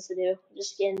favorite things to do.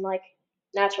 Just getting like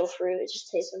natural fruit. It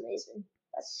just tastes amazing.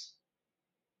 That's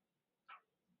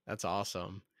That's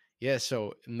awesome. Yeah,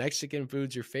 so Mexican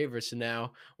food's your favorite. So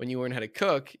now when you learn how to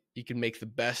cook, you can make the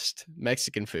best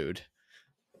Mexican food.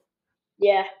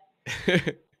 yeah.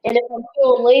 And if I'm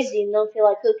feeling lazy and don't feel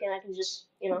like cooking, I can just,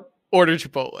 Order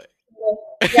Chipotle.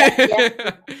 yeah,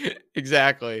 yeah.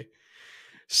 Exactly.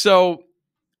 So,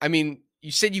 I mean,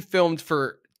 you said you filmed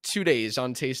for 2 days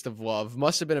on Taste of Love.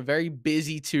 Must have been a very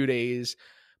busy 2 days.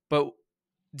 But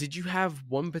did you have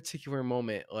one particular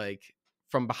moment, like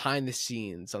from behind the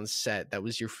scenes on set, that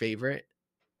was your favorite?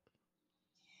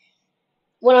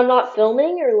 When I'm not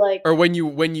filming or like Or when you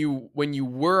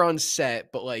were on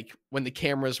set, but like when the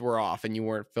cameras were off and you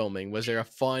weren't filming, was there a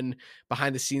fun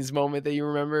behind the scenes moment that you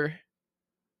remember?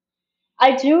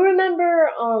 I do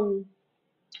remember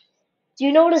do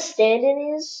you know what a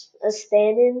stand-in is? A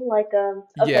stand-in like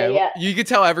okay, Yeah, yeah. you could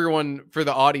tell everyone for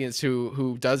the audience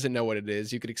who doesn't know what it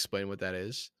is. You could explain what that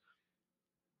is.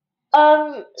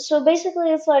 So basically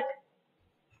it's like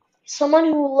someone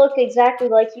who look exactly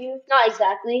like you, not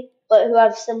exactly, but who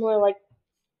have similar like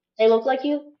they look like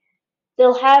you.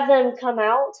 They'll have them come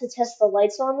out to test the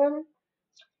lights on them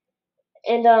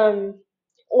and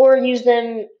or use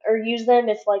them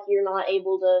if like you're not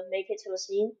able to make it to a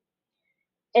scene.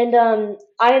 And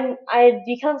I had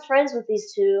become friends with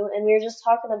these two and we were just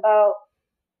talking about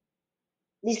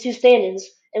these two stand-ins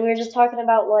and we were just talking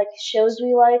about like shows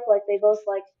we like they both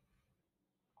like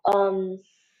um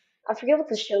I forget what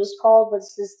the show's called, but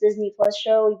it's this Disney Plus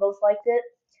show. We both liked it.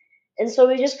 And so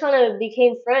we just kind of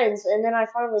became friends and then I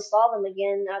finally saw them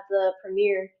again at the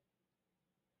premiere.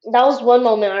 That was one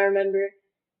moment I remember.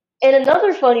 And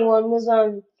another funny one was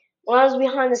when I was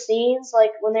behind the scenes,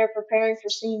 like when they were preparing for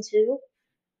scene two,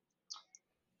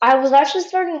 I was actually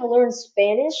starting to learn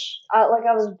Spanish. Like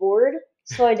I was bored,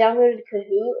 so I downloaded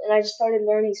Kahoot and I just started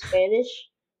learning Spanish.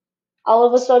 All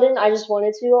of a sudden, I just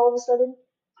wanted to. All of a sudden,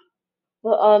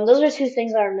 but those are two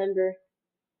things I remember.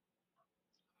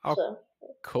 Oh, So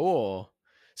cool.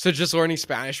 So just learning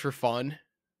Spanish for fun.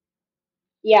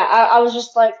 yeah, I was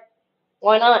just like,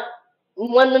 why not?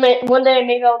 One day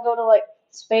maybe I'll go to like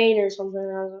Spain or something.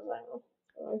 And I was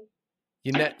like,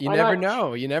 You why never not?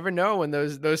 know. You never know when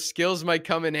those skills might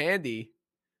come in handy.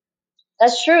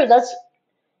 That's true.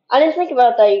 I didn't think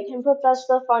about that. You can put that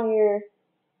stuff on your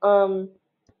um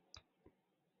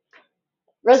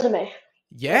resume.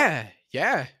 Yeah. Yeah,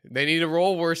 yeah. They need a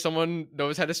role where someone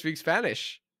knows how to speak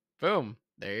Spanish. Boom.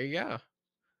 There you go.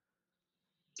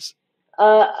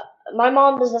 Uh, my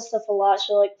mom does that stuff a lot.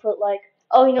 She'll like put like,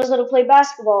 oh, he knows how to play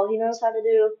basketball. He knows how to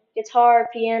do guitar,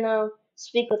 piano,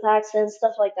 speak with accents,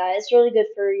 stuff like that. It's really good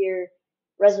for your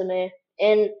resume.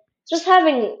 And just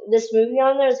having this movie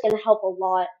on there is gonna help a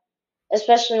lot,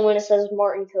 especially when it says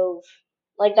Martin Kove.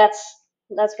 Like that's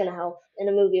gonna help in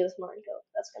a movie with Martin Kove.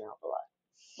 That's gonna help a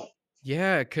lot.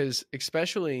 Yeah, because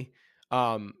especially,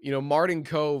 Martin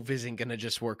Kove isn't gonna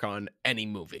just work on any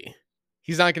movie.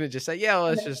 He's not gonna just say, "Yeah,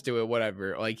 let's just do it,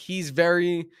 whatever." Like he's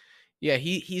very, yeah,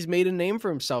 he's made a name for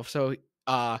himself. So,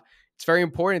 it's very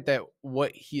important that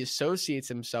what he associates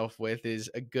himself with is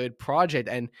a good project.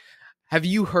 And have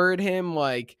you heard him,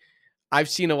 like, I've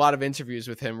seen a lot of interviews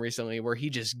with him recently where he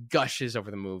just gushes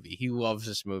over the movie. He loves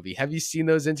this movie. Have you seen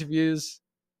those interviews?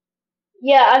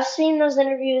 Yeah, I've seen those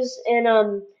interviews in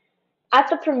at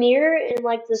the premiere in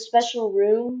like the special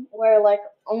room where like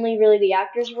only really the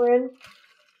actors were in.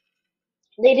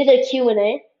 They did a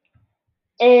Q&A,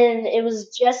 and it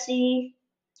was Jesse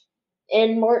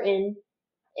and Martin,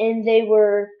 and they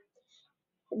were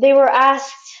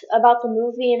asked about the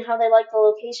movie and how they liked the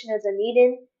location of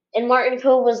Dunedin. And Martin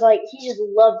Kove was like, he just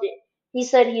loved it. He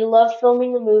said he loved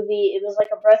filming the movie. It was like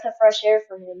a breath of fresh air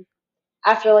for him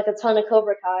after like a ton of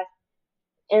Cobra Kai.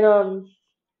 And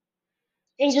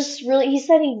he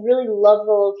said he really loved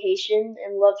the location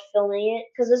and loved filming it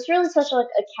because it's really such like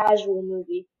a casual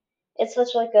movie. It's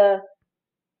such like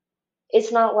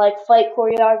it's not like fight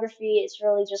choreography. It's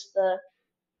really just the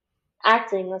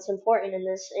acting that's important in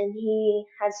this. And he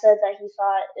had said that he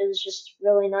thought it was just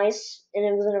really nice and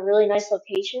it was in a really nice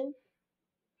location.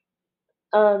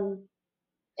 Um,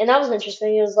 and that was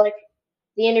interesting. It was like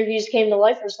the interviews came to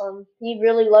life or something. He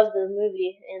really loved the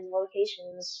movie and location.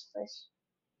 It was nice.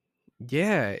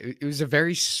 Yeah, it was a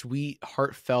very sweet,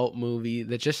 heartfelt movie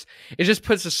that just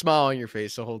puts a smile on your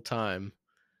face the whole time.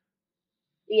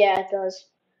 Yeah, it does.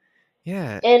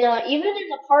 Yeah. And even in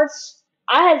the parts,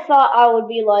 I had thought I would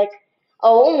be like,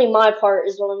 oh, only my part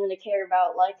is what I'm going to care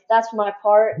about. Like, that's my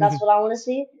part. That's what I want to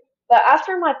see. But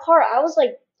after my part, I was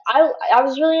like, I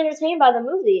was really entertained by the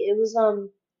movie. It was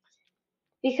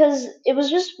because it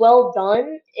was just well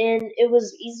done and it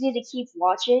was easy to keep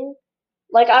watching.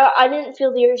 Like I didn't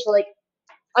feel the urge to like.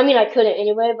 I mean, I couldn't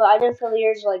anyway, but I didn't feel the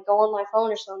urge to like go on my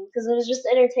phone or something because it was just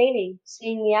entertaining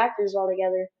seeing the actors all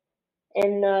together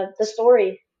and the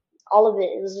story, all of it.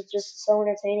 It was just so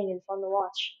entertaining and fun to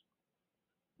watch.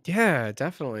 Yeah,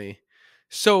 definitely.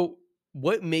 So,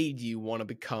 what made you want to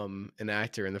become an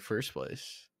actor in the first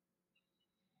place?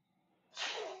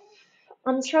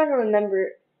 I'm trying to remember.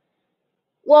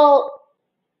 Well,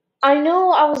 I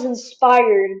know I was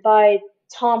inspired by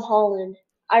Tom Holland.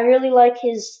 I really like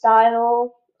his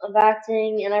style of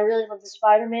acting, and I really love the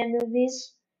Spider-Man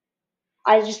movies.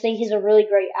 I just think he's a really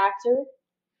great actor.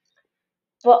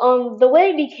 But the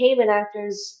way he became an actor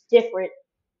is different.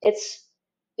 It's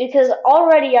because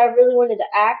already I really wanted to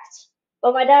act,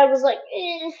 but my dad was like,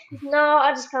 no,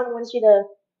 I just kind of want you to,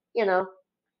 you know,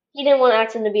 he didn't want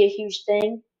acting to be a huge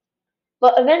thing.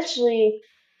 But eventually,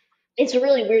 it's a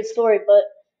really weird story, but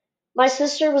my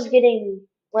sister was getting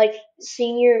like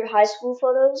senior high school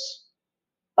photos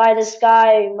by this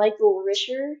guy, Michael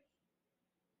Risher,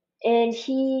 and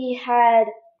he had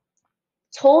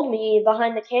told me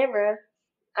behind the camera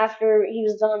after he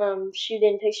was done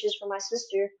shooting pictures for my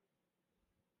sister.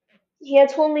 He had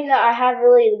told me that I had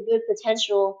really good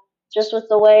potential just with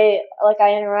the way like I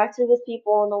interacted with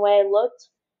people and the way I looked.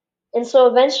 And so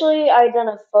eventually I done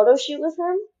a photo shoot with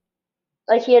him.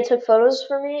 Like he had took photos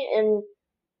for me and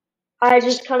I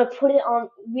just kind of put it on.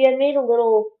 We had made a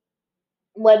little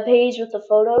web page with the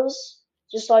photos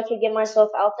just so I could get myself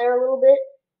out there a little bit.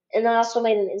 And I also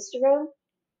made an Instagram.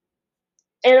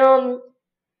 And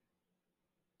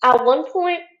at one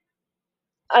point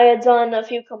I had done a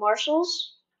few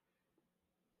commercials.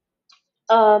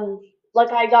 Um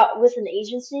like I got with an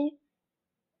agency.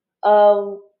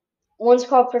 Um one's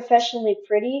called Professionally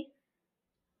Pretty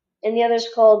and the other's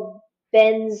called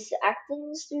Ben's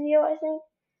Acting Studio, I think.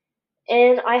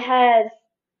 And I had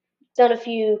done a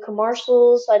few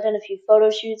commercials. I'd done a few photo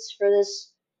shoots for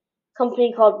this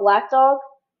company called Black Dog.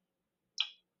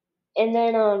 And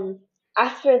then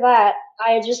after that,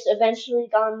 I had just eventually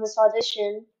gotten this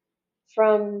audition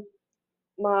from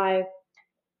my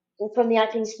from the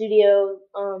acting studio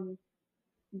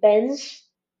Ben's,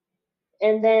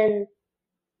 and then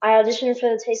I auditioned for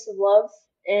The Taste of Love,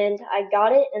 and I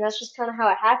got it, and that's just kind of how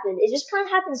it happened. It just kind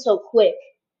of happened so quick,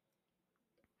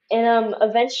 and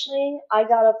eventually I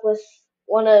got up with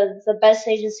one of the best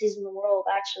agencies in the world,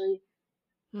 actually,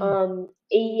 Hmm.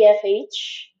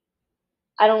 AEFH.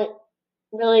 I don't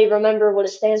really remember what it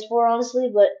stands for, honestly,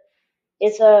 but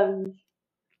it's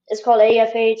it's called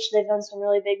AFH. They've done some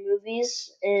really big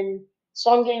movies, and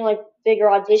so I'm getting like bigger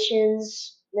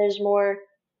auditions. There's more,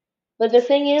 but the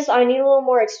thing is, I need a little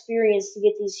more experience to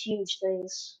get these huge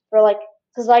things. For like,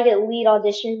 because I get lead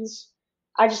auditions,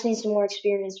 I just need some more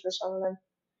experience for some of them.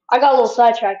 I got a little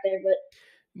sidetracked there,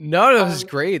 No, that but was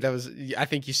great. That was, I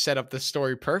think you set up the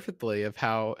story perfectly of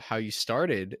how you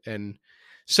started. And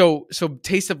so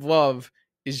Taste of Love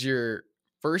is your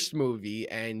first movie,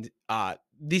 and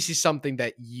this is something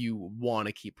that you want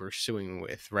to keep pursuing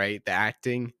with, right? The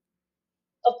acting.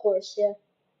 of course, yeah.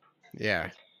 Yeah.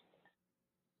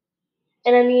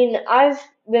 And I mean, I've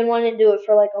been wanting to do it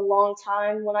for like a long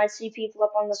time. When I see people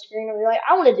up on the screen, I'll be like,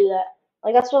 I want to do that.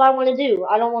 Like that's what I want to do.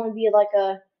 I don't want to be like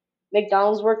a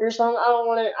McDonald's worker or something. I don't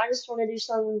want to. I just want to do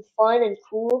something fun and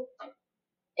cool.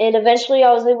 And eventually,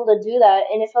 I was able to do that,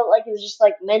 and it felt like it was just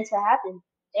like meant to happen.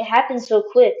 It happened so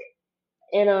quick.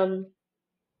 And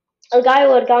a guy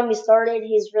who had got me started,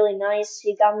 he's really nice.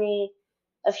 He got me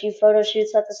a few photo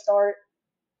shoots at the start,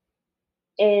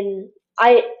 and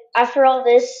I after all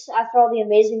this, after all the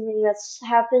amazing thing that's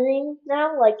happening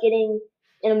now, like getting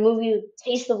in a movie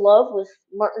Taste of Love with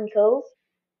Martin Kove,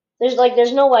 there's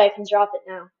no way I can drop it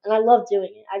now. And I love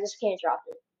doing it. I just can't drop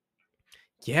it.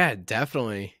 Yeah,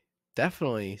 definitely.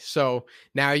 Definitely. So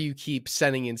now you keep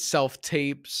sending in self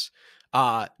tapes.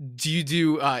 Do you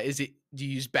do do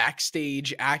you use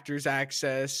Backstage Actors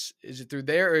Access? Is it through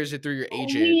there or is it through your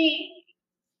agent?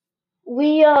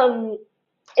 We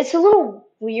it's a little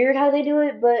weird how they do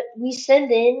it, but we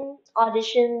send in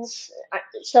auditions,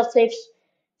 self tapes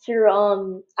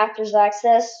through Actors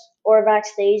Access or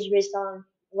Backstage based on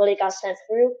what it got sent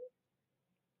through.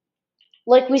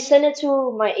 Like we send it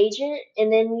to my agent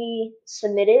and then we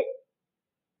submit it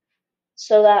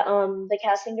so that the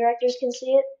casting directors can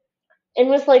see it. And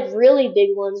with like really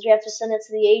big ones, we have to send it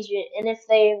to the agent, and if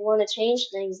they want to change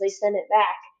things, they send it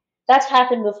back. That's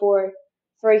happened before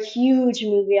for a huge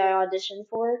movie I auditioned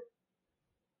for,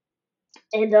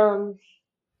 and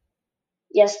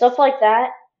yeah, stuff like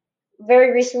that.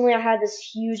 Very recently, I had this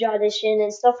huge audition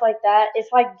and stuff like that. If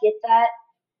I get that,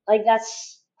 like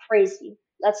that's crazy.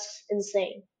 That's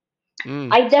insane.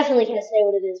 Mm, I definitely can't say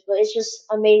what it is, but it's just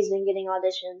amazing getting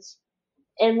auditions.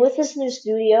 And with this new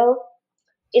studio,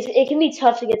 it can be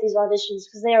tough to get these auditions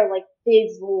because they are like big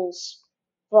rules.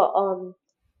 But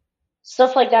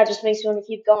stuff like that just makes me want to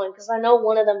keep going because I know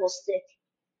one of them will stick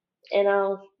and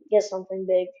I'll get something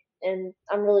big, and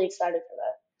I'm really excited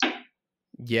for that.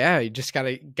 yeah, you just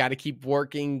gotta keep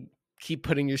working, keep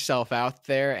putting yourself out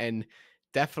there, and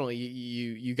definitely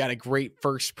you got a great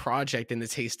first project in the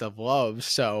Taste of Love.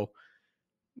 So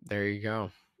there you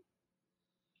go.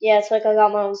 Yeah, it's like I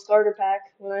got my own starter pack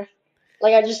when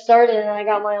I just started and I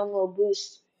got my own little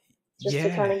boost just to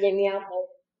kind Yeah. of get me out there.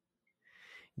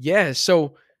 Yeah,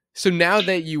 so now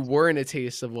that you were in A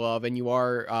Taste of Love and you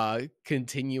are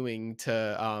continuing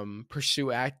to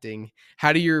pursue acting,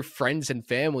 how do your friends and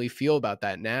family feel about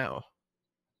that now?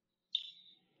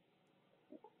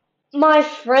 My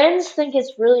friends think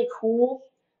it's really cool.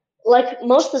 Like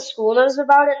most of the school knows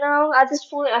about it now at this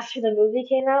point after the movie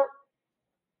came out,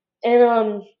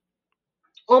 and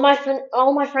all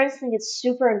my friends think it's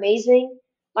super amazing.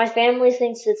 My family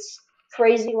thinks it's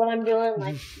crazy what I'm doing,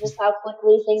 like just how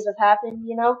quickly things have happened,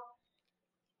 you know.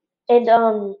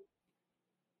 And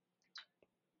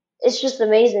it's just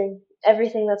amazing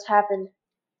everything that's happened.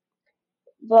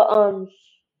 But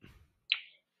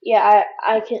yeah,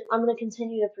 I'm gonna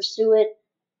continue to pursue it,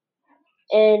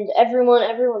 and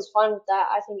everyone's fine with that.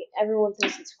 I think everyone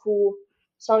thinks it's cool,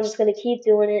 so I'm just gonna keep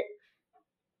doing it,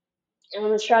 and I'm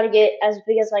gonna try to get as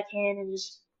big as I can and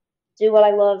just do what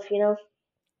I love, you know.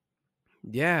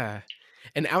 Yeah.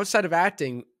 And outside of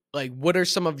acting, like what are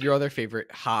some of your other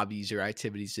favorite hobbies or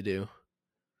activities to do?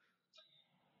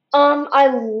 I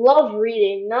love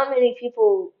reading. Not many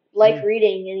people like Mm,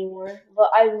 reading anymore, but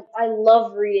I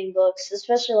love reading books,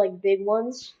 especially like big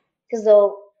ones, because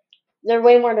they're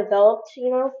way more developed, you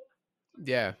know.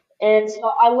 yeah. And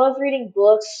so I love reading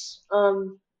books.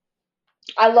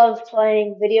 I love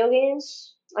playing video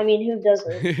games. I mean, who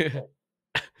doesn't? But,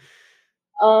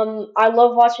 I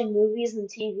love watching movies and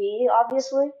TV,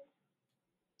 obviously.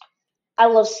 I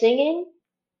love singing.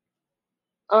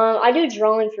 I do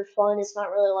drawing for fun. It's not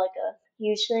really like a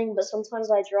huge thing, but sometimes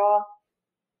I draw.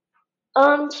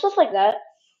 Stuff like that.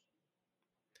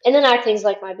 And then acting's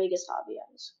like my biggest hobby,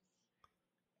 obviously.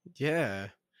 Yeah.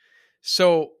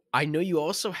 So I know you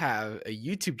also have a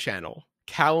YouTube channel,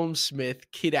 Callum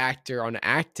Smith, Kid Actor on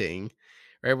Acting,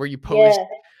 right? Where you post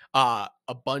Yeah.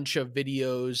 a bunch of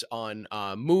videos on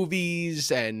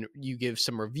movies and you give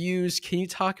some reviews. Can you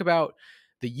talk about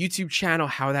the YouTube channel,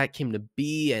 how that came to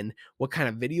be, and what kind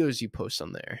of videos you post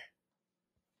on there?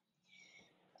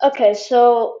 Okay,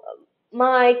 so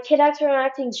my Kid Actor and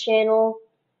Acting channel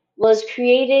was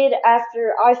created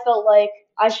after I felt like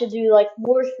I should do like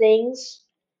more things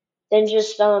than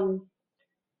just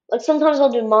like sometimes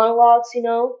I'll do monologues, you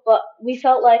know, but we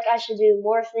felt like I should do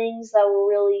more things that will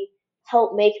really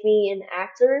help make me an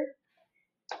actor.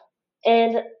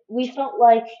 And we felt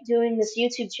like doing this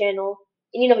YouTube channel,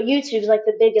 and you know, YouTube's like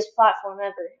the biggest platform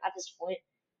ever at this point.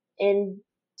 And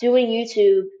doing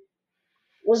YouTube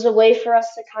was a way for us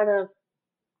to kind of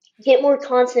get more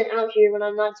content out here when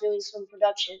I'm not doing some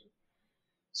production.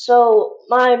 So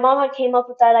my mom had came up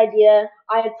with that idea.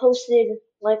 I had posted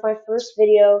like my first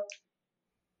video,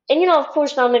 and of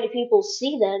course, not many people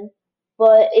see them,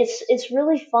 but it's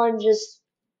really fun just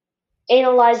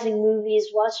analyzing movies,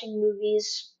 watching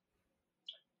movies,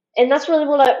 and that's really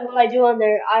what I do on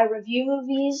there. I review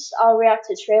movies. I'll react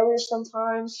to trailers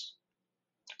sometimes.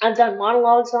 I've done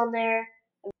monologues on there,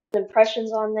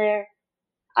 impressions on there.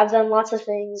 I've done lots of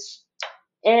things,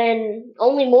 and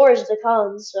only more is to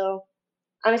come. So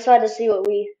I'm excited to see what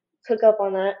we cook up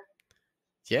on that.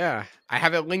 Yeah, I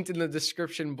have it linked in the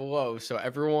description below, so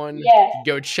everyone Yeah. can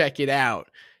go check it out.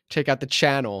 Check out the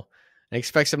channel and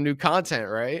expect some new content,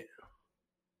 right?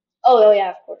 Oh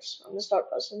yeah, of course. I'm gonna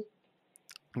start posting.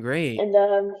 Great. And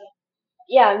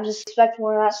yeah, I'm just expecting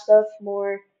more of that stuff,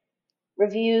 more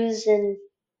reviews and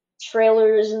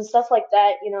trailers and stuff like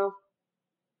that.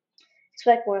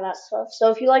 Expect more of that stuff.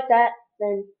 So if you like that,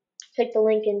 then click the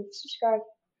link and subscribe.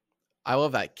 I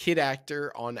love that. Kid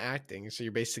actor on acting. So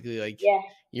you're basically like Yeah.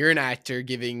 you're an actor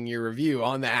giving your review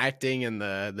on the acting and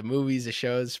the movies, the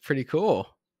shows. Pretty cool.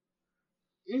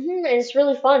 And it's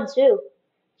really fun too.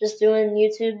 Just doing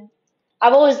YouTube.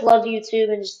 I've always loved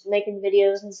YouTube and just making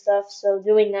videos and stuff. So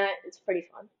doing that, it's pretty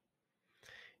fun.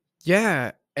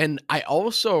 Yeah, and I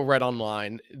also read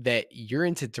online that you're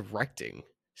into directing.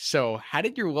 So how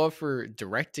did your love for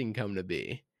directing come to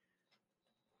be?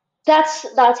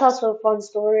 That's also a fun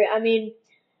story. I mean,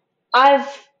 I've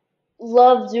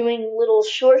loved doing little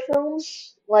short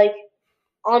films like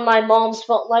on my mom's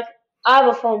phone. Like I have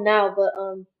a phone now, but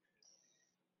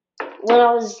when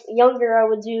I was younger, I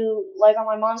would do like on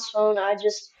my mom's phone. I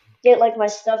just get like my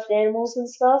stuffed animals and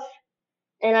stuff,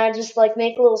 and I just like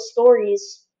make little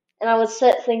stories, and I would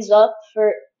set things up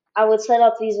for. I would set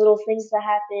up these little things that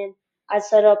happen. I'd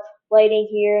set up lighting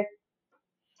here.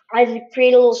 I'd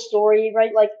create a little story,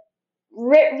 right? Like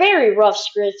very rough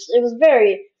scripts. It was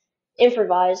very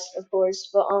improvised, of course,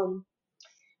 but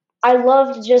I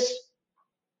loved just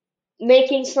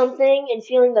making something and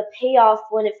feeling the payoff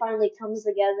when it finally comes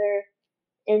together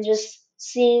and just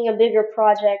seeing a bigger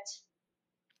project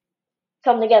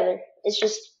come together.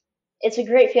 It's a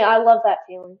great feeling. I love that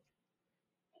feeling.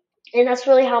 And that's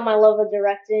really how my love of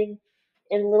directing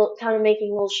and little kind of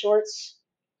making little shorts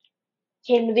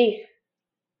came to be.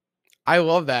 I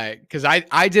love that because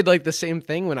I did like the same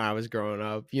thing when I was growing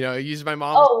up. Use my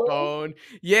mom's Oh, really? phone.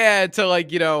 Yeah, to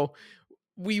like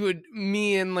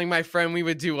me and like my friend, we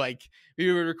would do like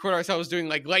we would record ourselves doing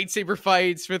like lightsaber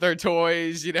fights with our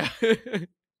toys.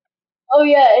 Oh,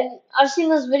 yeah, and I've seen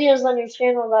those videos on your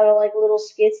channel that are like little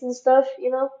skits and stuff.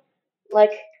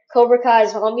 Like Cobra Kai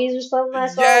zombies or something I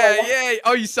saw. Yeah, Like, yeah.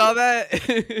 Oh, you saw that?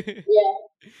 yeah,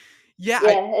 Yeah.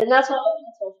 yeah, and that's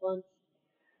so fun.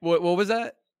 What was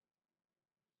that?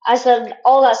 I said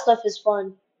all that stuff is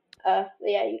fun.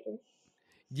 But yeah, you can.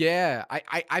 Yeah,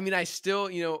 I mean, I still,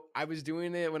 I was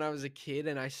doing it when I was a kid,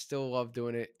 and I still love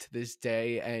doing it to this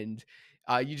day. And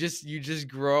you just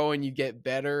grow and you get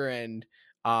better, and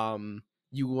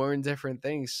you learn different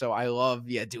things. So I love,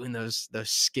 yeah, doing those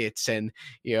skits and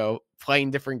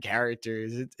playing different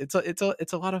characters. It's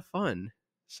a lot of fun.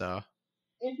 So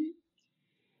hmm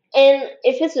And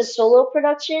if it's a solo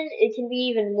production, it can be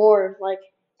even more like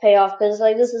payoff because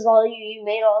like this is all you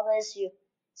made all this, you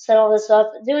set all this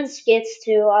up. Doing skits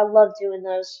too, I love doing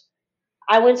those.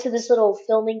 I went to this little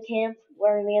filming camp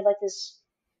where we made like this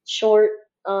short,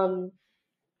 um,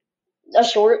 a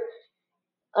short,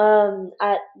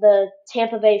 at the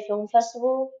Tampa Bay Film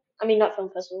Festival. I mean, not film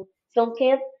festival, film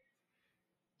camp,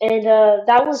 and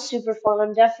that was super fun.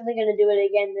 I'm definitely gonna do it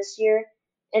again this year.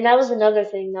 And that was another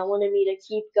thing that wanted me to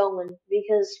keep going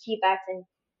because keep acting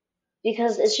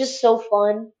because it's just so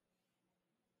fun.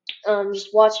 Just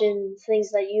watching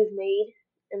things that you've made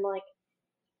and like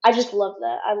I just love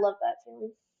that. I love that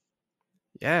feeling.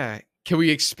 yeah, can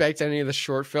we expect any of the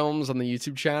short films on the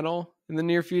YouTube channel in the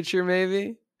near future?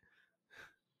 Maybe.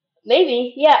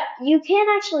 Maybe, yeah. You can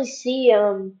actually see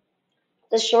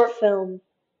the short film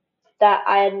that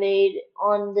I had made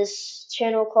on this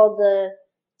channel called the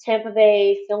Tampa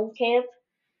Bay Film Camp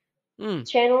Hmm.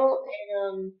 channel,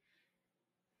 and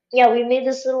yeah, we made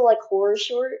this little like horror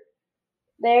short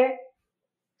there,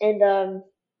 and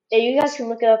yeah, you guys can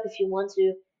look it up if you want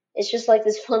to. It's just like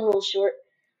this fun little short.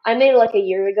 I made it like a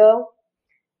year ago,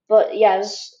 but yeah,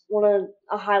 it's one of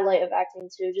a highlight of acting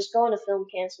too. Just going to film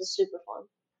camps is super fun.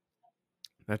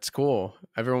 That's cool.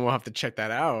 Everyone will have to check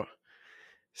that out.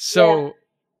 Yeah. So,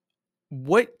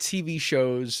 what TV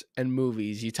shows and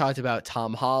movies, you talked about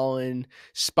Tom Holland,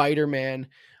 Spider-Man,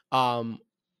 um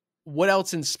what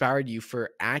else inspired you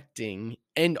for acting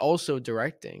and also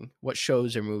directing? What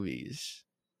shows or movies?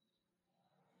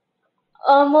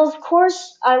 Well, of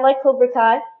course, I like Cobra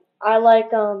Kai. I like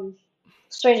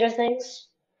Stranger Things.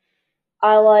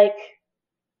 I like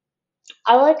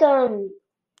I like Do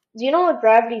you know what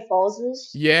Gravity Falls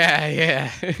is? Yeah,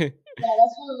 yeah. Yeah,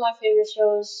 that's one of my favorite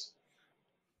shows.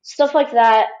 Stuff like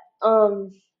that.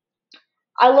 Um,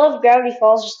 I love Gravity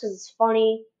Falls just because it's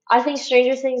funny. I think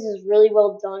Stranger Things is really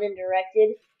well done and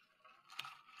directed.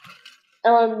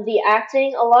 The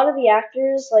acting, a lot of the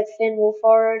actors like Finn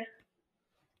Wolfhard,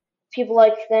 people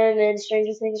like them and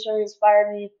Stranger Things really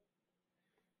inspired me.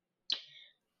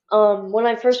 When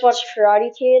I first watched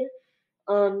Karate Kid,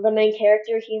 the main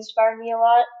character, he inspired me a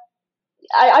lot.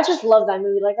 I just love that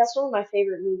movie. Like that's one of my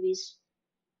favorite movies.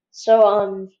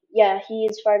 So yeah, he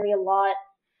inspired me a lot.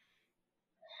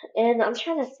 And I'm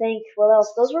trying to think what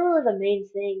else. Those were really the main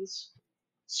things.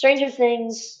 Stranger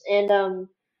Things and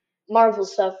Marvel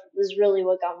stuff was really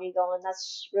what got me going.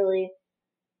 That's really,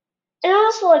 and I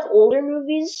also like older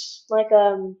movies, like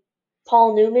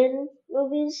Paul Newman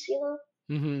movies.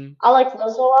 Hmm. I like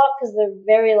those a lot because they're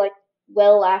very like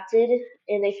well acted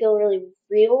and they feel really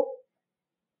real.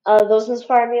 Those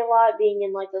inspire me a lot, being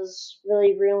in like those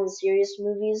really real and serious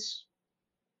movies,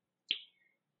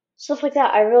 stuff like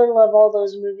that. I really love all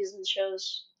those movies and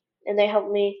shows, and they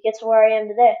helped me get to where I am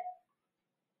today.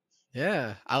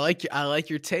 Yeah, I like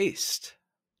your taste.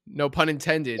 No pun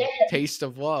intended. Yeah, Taste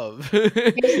of love.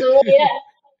 so,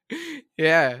 yeah.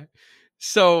 Yeah.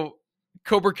 So,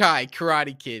 Cobra Kai,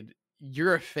 Karate Kid,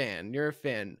 you're a fan. You're a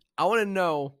fan. I want to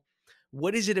know,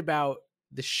 what is it about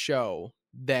the show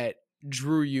that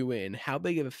drew you in? How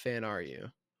big of a fan are you?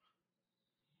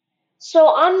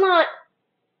 So I'm not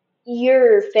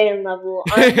your fan level.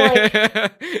 I'm like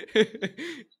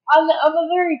I'm a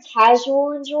very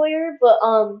casual enjoyer, but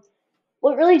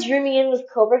what really drew me in with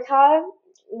Cobra Kai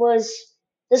was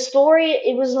the story.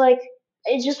 It was like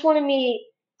it just wanted me.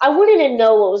 I wanted to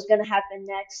know what was gonna happen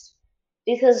next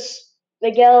because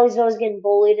Miguel is always getting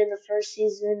bullied in the first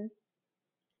season.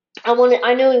 I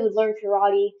knew he would learn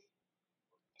karate,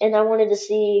 and I wanted to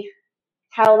see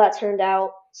how that turned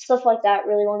out. Stuff like that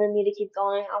really wanted me to keep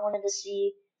going. I wanted to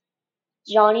see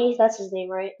Johnny. That's his name,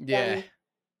 right? Yeah. Johnny.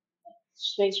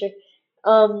 Just make sure.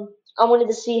 I wanted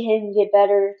to see him get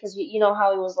better because you know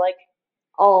how he was like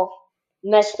all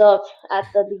messed up at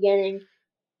the beginning,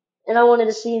 and I wanted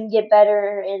to see him get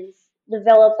better and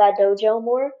develop that dojo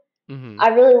more. Hmm. I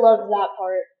really loved that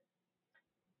part,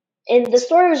 and the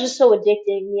story was just so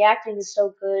addicting. The acting is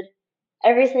so good.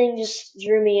 Everything just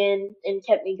drew me in and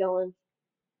kept me going.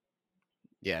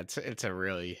 Yeah, it's a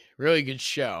really really good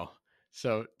show.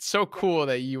 So it's so cool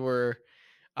that you were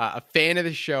a fan of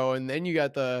the show, and then you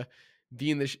got the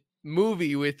be in the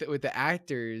movie with the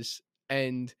actors.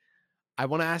 And I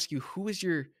want to ask you, who is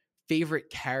your favorite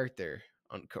character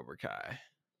on Cobra Kai?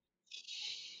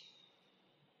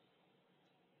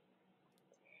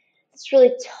 It's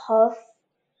really tough.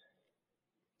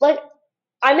 Like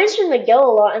I mentioned Miguel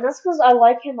a lot, and that's because I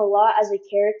like him a lot as a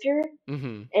character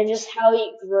Hmm. and just how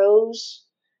he grows.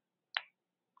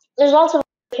 There's also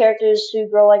characters who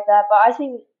grow like that, but I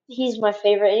think he's my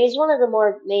favorite, and he's one of the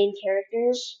more main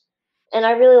characters, and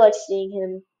I really like seeing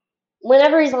him.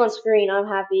 Whenever he's on screen, I'm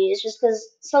happy. It's just because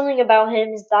something about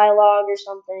him, his dialogue or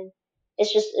something,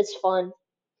 it's fun.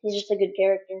 He's just a good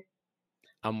character.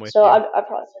 I'm with So you. I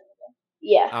probably said that.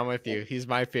 Yeah, I'm with yeah, you. He's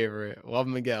my favorite. Love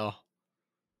Miguel.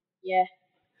 yeah.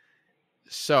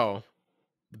 So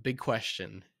the big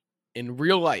question: in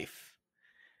real life,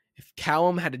 if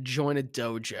Callum had to join a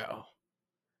dojo,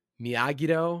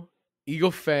 Miyagi-Do,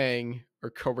 Eagle Fang, or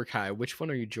Cobra Kai, which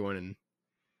one are you joining?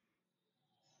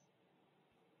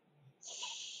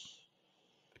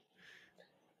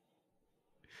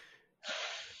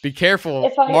 Be careful.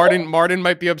 If I, Martin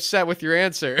might be upset with your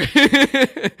answer.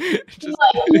 Just he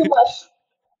might,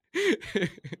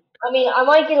 I mean, I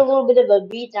might get a little bit of a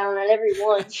beat down at every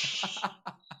one,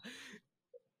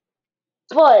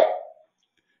 but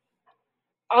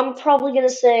I'm probably gonna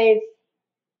say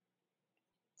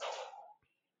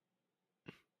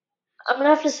I'm gonna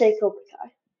have to say Cobra Kai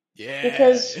yeah.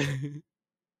 because the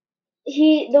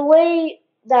way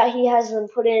that he has them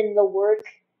put in the work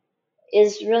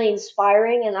is really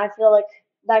inspiring, and I feel like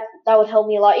that would help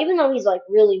me a lot. Even though he's like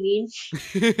really mean,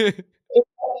 it,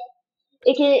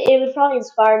 it would probably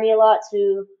inspire me a lot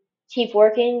to keep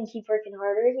working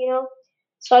harder.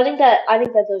 So I think that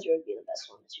those would be the best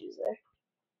one to choose there.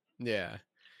 Yeah.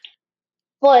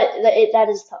 But that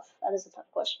is tough. That is a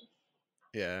tough question.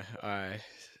 Yeah.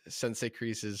 Sensei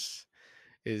Kreese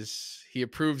is he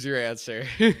approves your answer.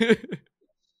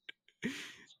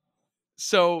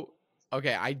 So,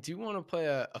 okay, I do want to play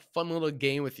a fun little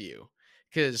game with you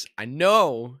because I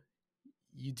know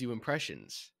you do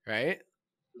impressions, right?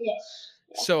 Yes.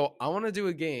 So I want to do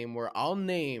a game where I'll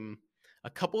name a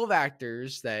couple of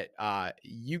actors that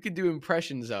you could do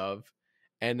impressions of,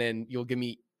 and then you'll give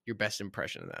me your best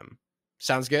impression of them.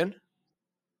 Sounds good?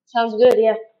 Sounds good.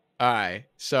 Yeah. All right.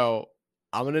 So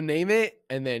I'm gonna name it,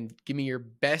 and then give me your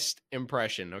best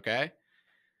impression. Okay.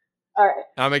 All right.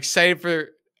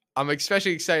 I'm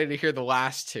especially excited to hear the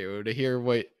last two, to hear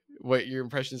what your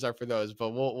impressions are for those.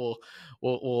 But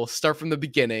we'll start from the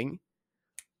beginning.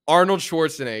 Arnold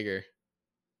Schwarzenegger.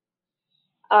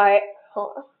 All right.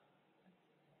 Hold on.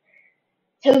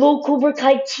 Hello, Cobra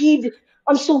Kai kid.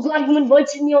 I'm so glad you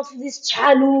invited me onto this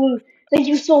channel. Thank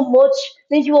you so much.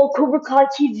 Thank you all Cobra Kai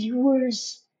kid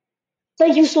viewers.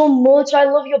 Thank you so much. I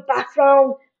love your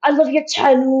background. I love your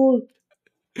channel.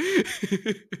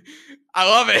 I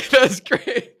love it. That's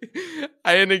great.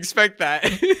 I didn't expect that.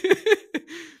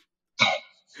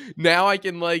 Now I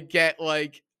can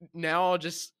now I'll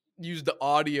just use the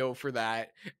audio for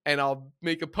that, and I'll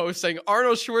make a post saying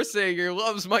Arnold Schwarzenegger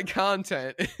loves my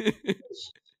content.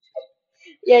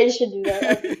 Yeah, you should do that.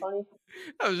 That'd be funny.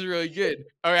 That was really good.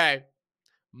 Okay.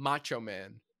 Macho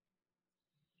Man.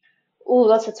 Ooh,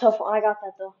 that's a tough one. I got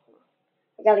that though.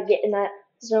 I gotta get in that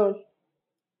zone.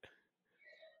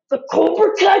 The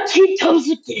Cobra Kai kid comes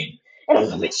again, and I'm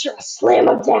gonna make sure I slam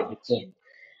him down again.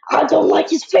 I don't like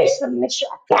his face, I'm gonna make sure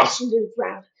I bash him to the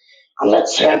ground. I'm the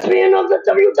champion of the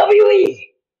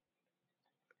WWE.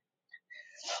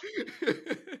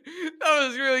 That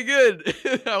was really good.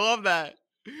 I love that.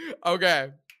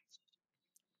 Okay.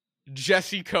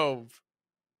 Jesse Kove.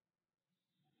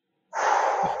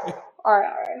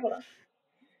 Alright, hold on.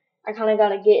 I kinda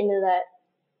gotta get into that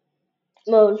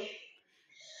mode.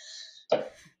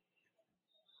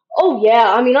 Oh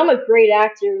yeah, I mean I'm a great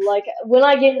actor. Like when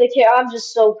I get in the chair, I'm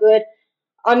just so good.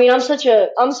 I mean I'm such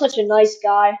a nice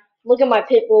guy. Look at my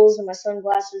pit bulls and my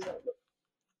sunglasses.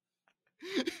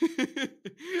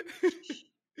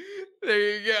 There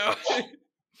you go.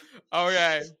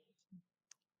 Okay.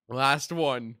 Last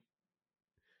one.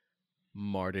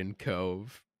 Martin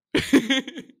Kove.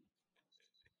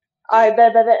 Alright,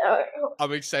 bet. Alright.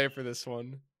 I'm excited for this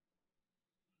one.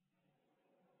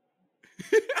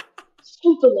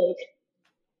 Super leg.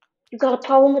 You got a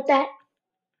problem with that?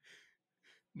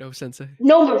 No, sensei.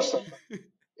 No mercy.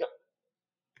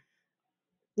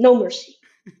 No mercy.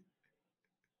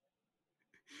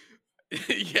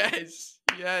 Yes.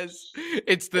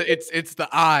 It's the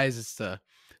eyes. It's the Yeah,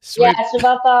 sweep. it's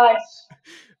about the eyes.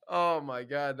 Oh my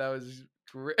god, that was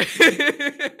great.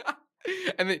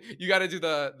 And then you got to do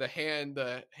the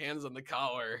hands on the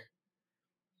collar.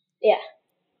 Yeah.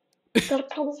 You got a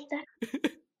problem with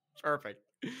that? Perfect.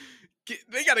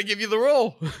 They got to give you the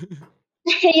role.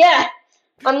 Yeah.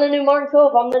 I'm the new Martin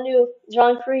Kove. I'm the new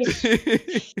John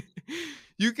Kreese.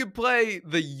 You could play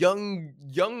the young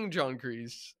John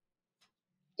Kreese.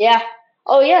 Yeah.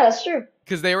 Oh yeah, that's true.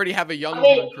 Because they already have a young I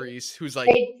mean, John Kreese who's like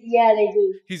they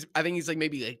do. I think he's like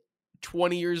maybe like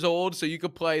 20 years old, so you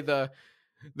could play the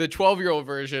 12-year-old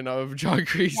version of John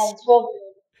Kreese. Yeah, 12-year-old.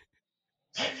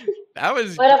 That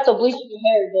was Might have to bleach your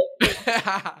hair, but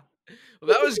well,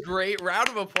 that was great. Round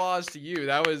of applause to you.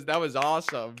 That was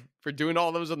awesome for doing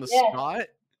all those on the spot.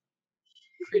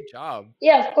 Great job.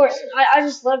 Yeah, of course. I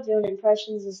just love doing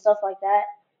impressions and stuff like that.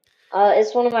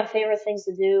 It's one of my favorite things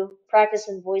to do.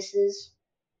 Practicing voices.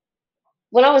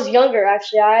 When I was younger,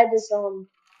 actually, I had this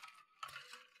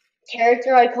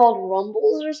character I called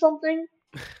Rumbles or something,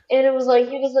 and it was like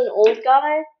he was an old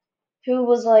guy who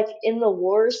was like in the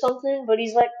war or something, but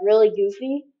he's like really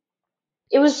goofy.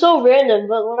 It was so random,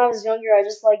 but when I was younger, I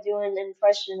just like doing an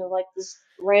impression of like this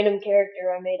random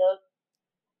character I made up.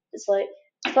 It's like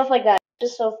stuff like that.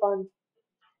 Just so fun.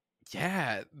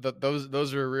 Yeah,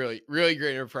 those were really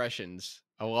great impressions.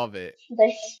 I love it.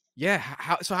 Thanks. Yeah,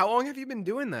 how long have you been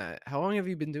doing that? How long have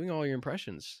you been doing all your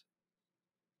impressions?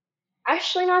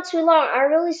 Actually, not too long. I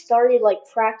really started like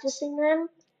practicing them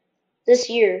this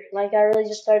year. Like I really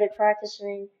just started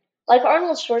practicing. Like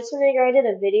Arnold Schwarzenegger, I did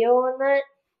a video on that,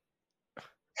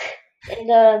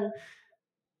 and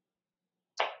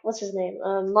what's his name?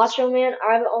 Macho Man.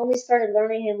 I've only started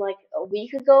learning him like a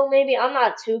week ago, maybe. I'm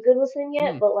not too good with him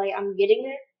yet, but like I'm getting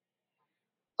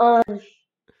there.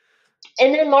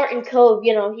 And then Martin Kove,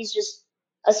 he's just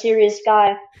a serious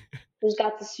guy who's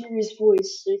got the serious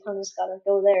voice, so you kind of just gotta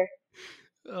go there.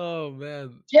 Oh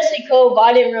man. Jesse Kove,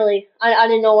 I didn't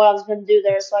know what I was gonna do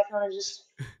there, so I kind of just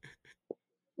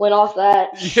went off that.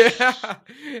 Yeah,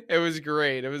 it was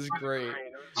great.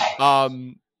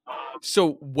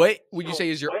 So what would you say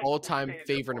is your all-time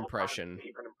favorite impression?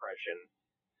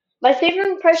 My favorite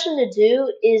impression to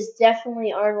do is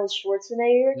definitely Arnold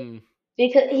Schwarzenegger Mm.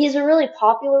 because he's a really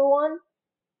popular one,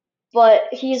 but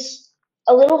he's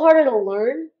a little harder to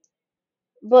learn.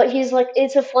 But he's like,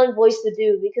 it's a fun voice to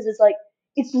do because it's like,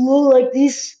 it's low like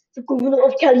this, the governor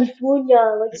of California,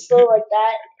 like slow like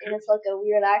that, and it's like a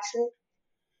weird accent.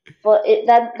 But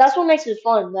that's what makes it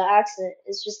fun. The accent.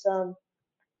 It's just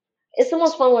it's the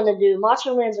most fun one to do.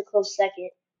 Macho Man's a close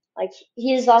second. Like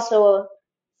he's also a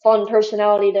fun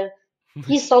personality to.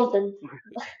 He's something.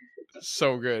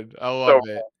 So good. I love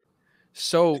it.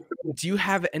 So, do you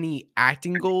have any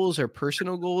acting goals or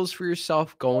personal goals for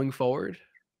yourself going forward?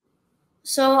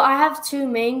 So I have two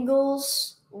main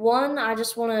goals. One, I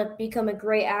just want to become a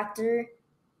great actor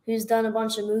who's done a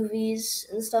bunch of movies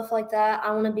and stuff like that.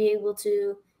 I want to be able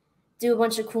to do a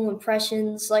bunch of cool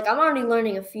impressions. Like I'm already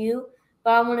learning a few,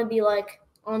 but I want to be like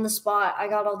on the spot. I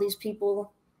got all these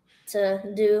people to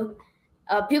do.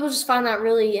 People just find that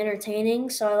really entertaining,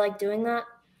 so I like doing that.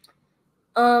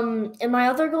 And my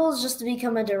other goal is just to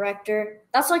become a director.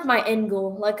 That's like my end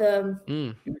goal, like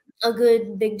Mm. a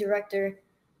good big director.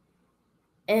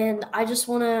 And I just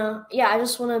want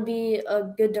to be a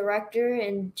good director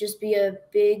and just be a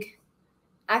big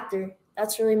actor.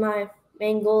 That's really my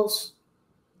main goals.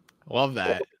 Love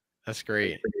that. That's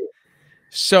great.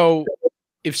 So,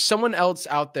 if someone else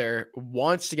out there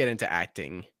wants to get into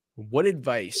acting, what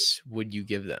advice would you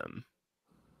give them?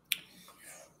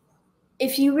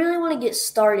 If you really want to get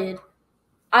started,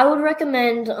 I would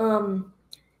recommend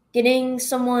getting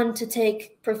someone to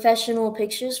take professional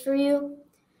pictures for you.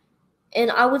 And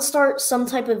I would start some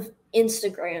type of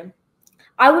Instagram.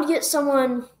 I would get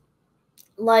someone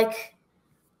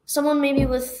maybe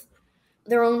with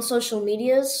their own social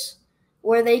medias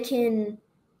where they can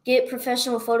get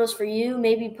professional photos for you,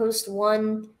 maybe post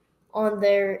one on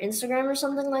their Instagram or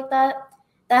something like that.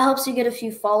 That helps you get a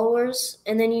few followers,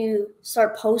 and then you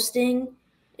start posting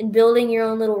and building your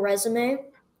own little resume.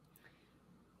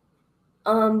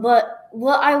 But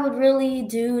what I would really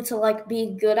do to like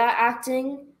be good at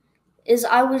acting is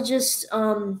I would just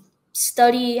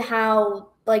study how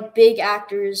like big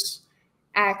actors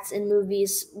act in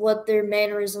movies, what their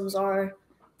mannerisms are,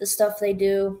 the stuff they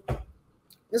do,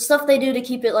 to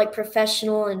keep it like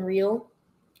professional and real.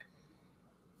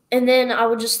 And then I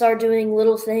would just start doing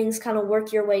little things, kind of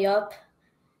work your way up.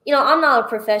 I'm not a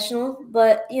professional,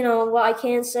 but what I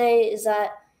can say is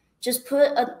that just put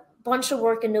a bunch of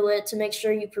work into it to make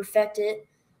sure you perfect it,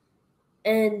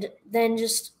 and then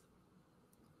just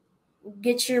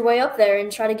get your way up there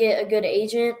and try to get a good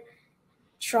agent,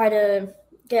 try to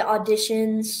get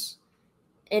auditions,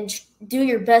 and do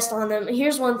your best on them.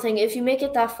 Here's one thing: if you make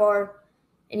it that far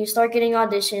and you start getting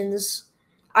auditions,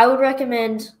 I would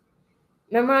recommend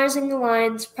memorizing the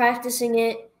lines, practicing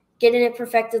it, getting it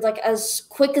perfected like as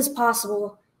quick as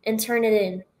possible, and turn it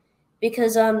in,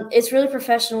 because it's really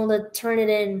professional to turn it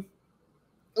in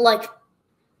like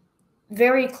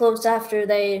very close after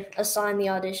they assign the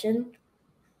audition.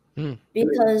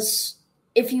 Because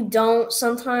if you don't,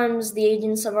 sometimes the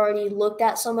agents have already looked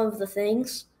at some of the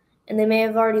things and they may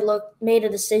have already made a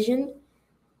decision.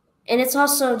 And it's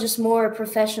also just more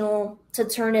professional to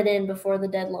turn it in before the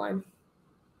deadline,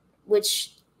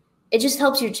 which it just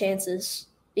helps your chances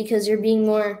because you're being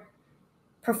more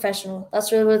professional.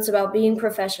 That's really what it's about, being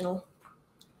professional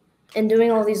and doing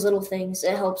all these little things.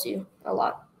 It helps you a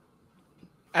lot.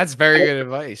 That's very good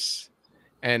advice.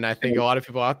 And I think a lot of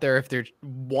people out there, if they're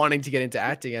wanting to get into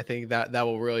acting, I think that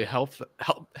will really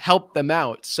help them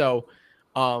out. So,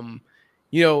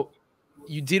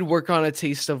 you did work on A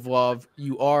Taste of Love.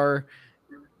 You are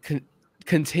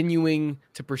continuing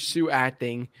to pursue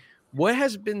acting. What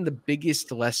has been the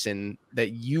biggest lesson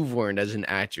that you've learned as an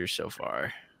actor so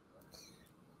far?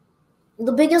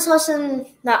 The biggest lesson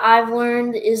that I've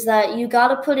learned is that you got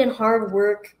to put in hard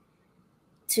work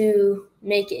to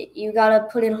make it. You got to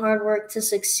put in hard work to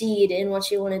succeed in what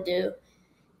you want to do.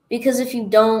 Because if you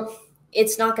don't,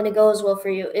 it's not going to go as well for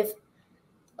you.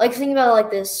 Think about it like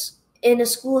this. In a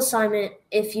school assignment,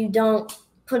 if you don't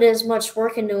put as much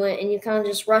work into it and you kind of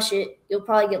just rush it, you'll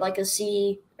probably get like a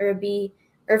C or a B.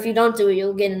 Or if you don't do it,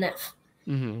 you'll get an F.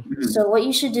 Mm-hmm. So what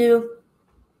you should do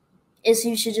is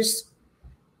you should just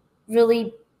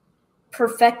really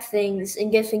perfect things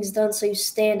and get things done so you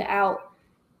stand out.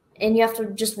 And you have to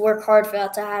just work hard for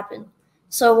that to happen.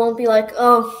 So it won't be like,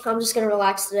 oh, I'm just going to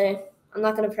relax today. I'm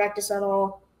not going to practice at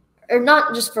all. Or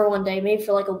not just for one day, maybe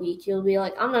for like a week. You'll be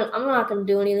like, I'm not going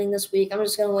to do anything this week. I'm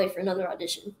just going to wait for another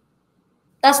audition.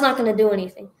 That's not going to do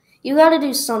anything. You got to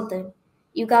do something.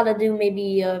 You got to do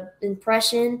maybe an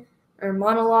impression or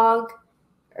monologue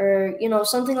or,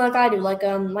 something like I do, like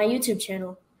my YouTube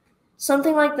channel.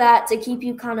 something like that to keep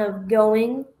you kind of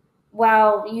going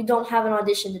while you don't have an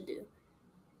audition to do.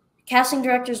 Casting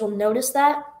directors will notice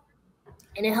that,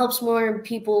 and it helps more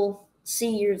people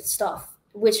see your stuff,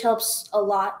 which helps a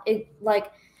lot. It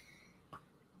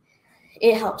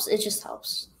helps. It just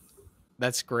helps.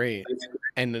 That's great.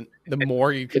 And the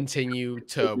more you continue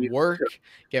to work,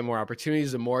 get more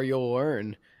opportunities, the more you'll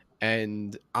learn.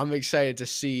 And I'm excited to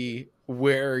see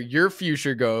where your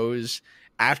future goes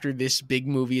after this big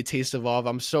movie, A Taste of Love.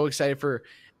 I'm so excited for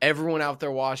everyone out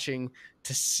there watching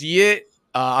to see it.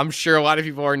 I'm sure a lot of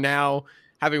people are now,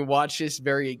 having watched this,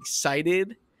 very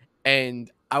excited. And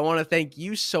I want to thank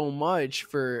you so much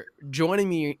for joining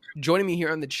me here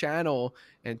on the channel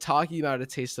and talking about A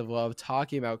Taste of Love,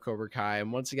 talking about Cobra Kai.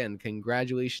 And once again,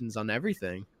 congratulations on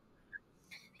everything.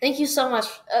 Thank you so much.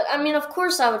 I mean, of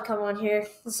course I would come on here.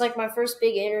 It's like my first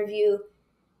big interview.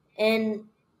 And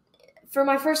for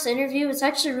my first interview, it's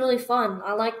actually really fun.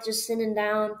 I like just sitting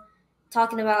down,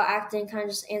 talking about acting, kind of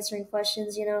just answering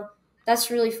questions, you know.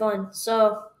 That's really fun.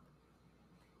 So,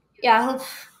 yeah, I hope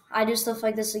I do stuff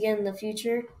like this again in the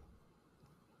future.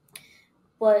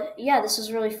 But, yeah, this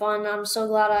is really fun. I'm so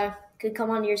glad I could come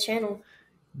on your channel.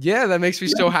 Yeah, that makes me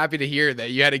so happy to hear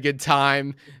that you had a good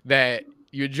time, that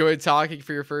you enjoyed talking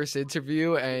for your first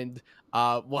interview, and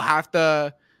we'll have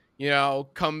to,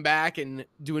 come back and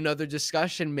do another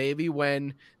discussion maybe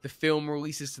when the film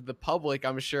releases to the public.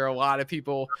 I'm sure a lot of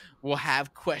people will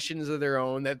have questions of their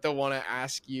own that they'll want to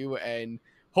ask you, and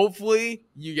hopefully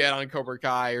you get on Cobra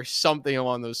Kai or something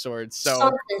along those sorts.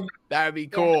 So that'd be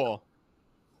cool. Yeah.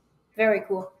 Very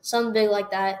cool. Something big like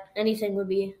that. Anything would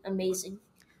be amazing.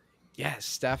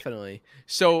 Yes, definitely.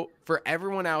 So for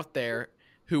everyone out there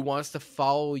who wants to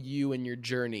follow you and your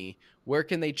journey, where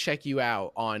can they check you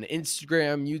out? On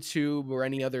Instagram, YouTube, or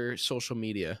any other social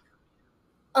media?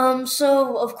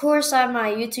 So of course I have my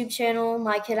YouTube channel,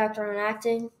 My Kid Actor on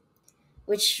Acting,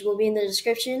 which will be in the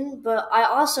description. But I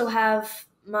also have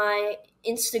my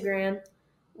Instagram,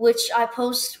 which I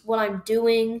post what I'm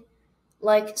doing.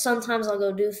 Like sometimes I'll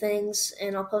go do things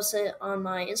and I'll post it on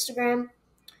my Instagram.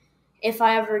 If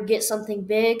I ever get something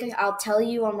big, I'll tell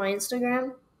you on my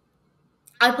Instagram.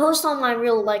 I post on my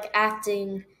real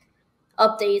acting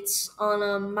updates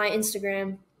on my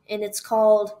Instagram, and it's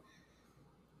called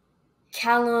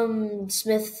Callum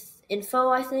Smith Info,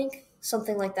 I think,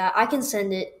 something like that. I can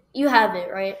send it. You have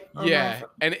it, right? Yeah,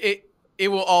 and it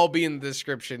will all be in the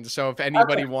description. So if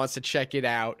anybody wants to check it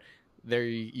out, there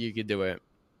you could do it.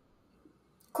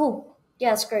 Cool.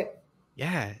 Yeah, it's great.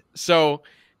 Yeah. So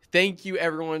thank you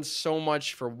everyone so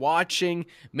much for watching.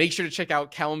 Make sure to check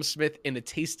out Callum Smith in A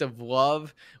Taste of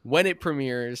Love when it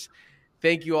premieres.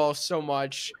 Thank you all so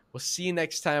much. We'll see you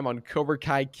next time on Cobra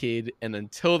Kai Kid. And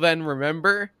until then,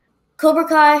 remember, Cobra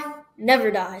Kai never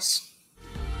dies.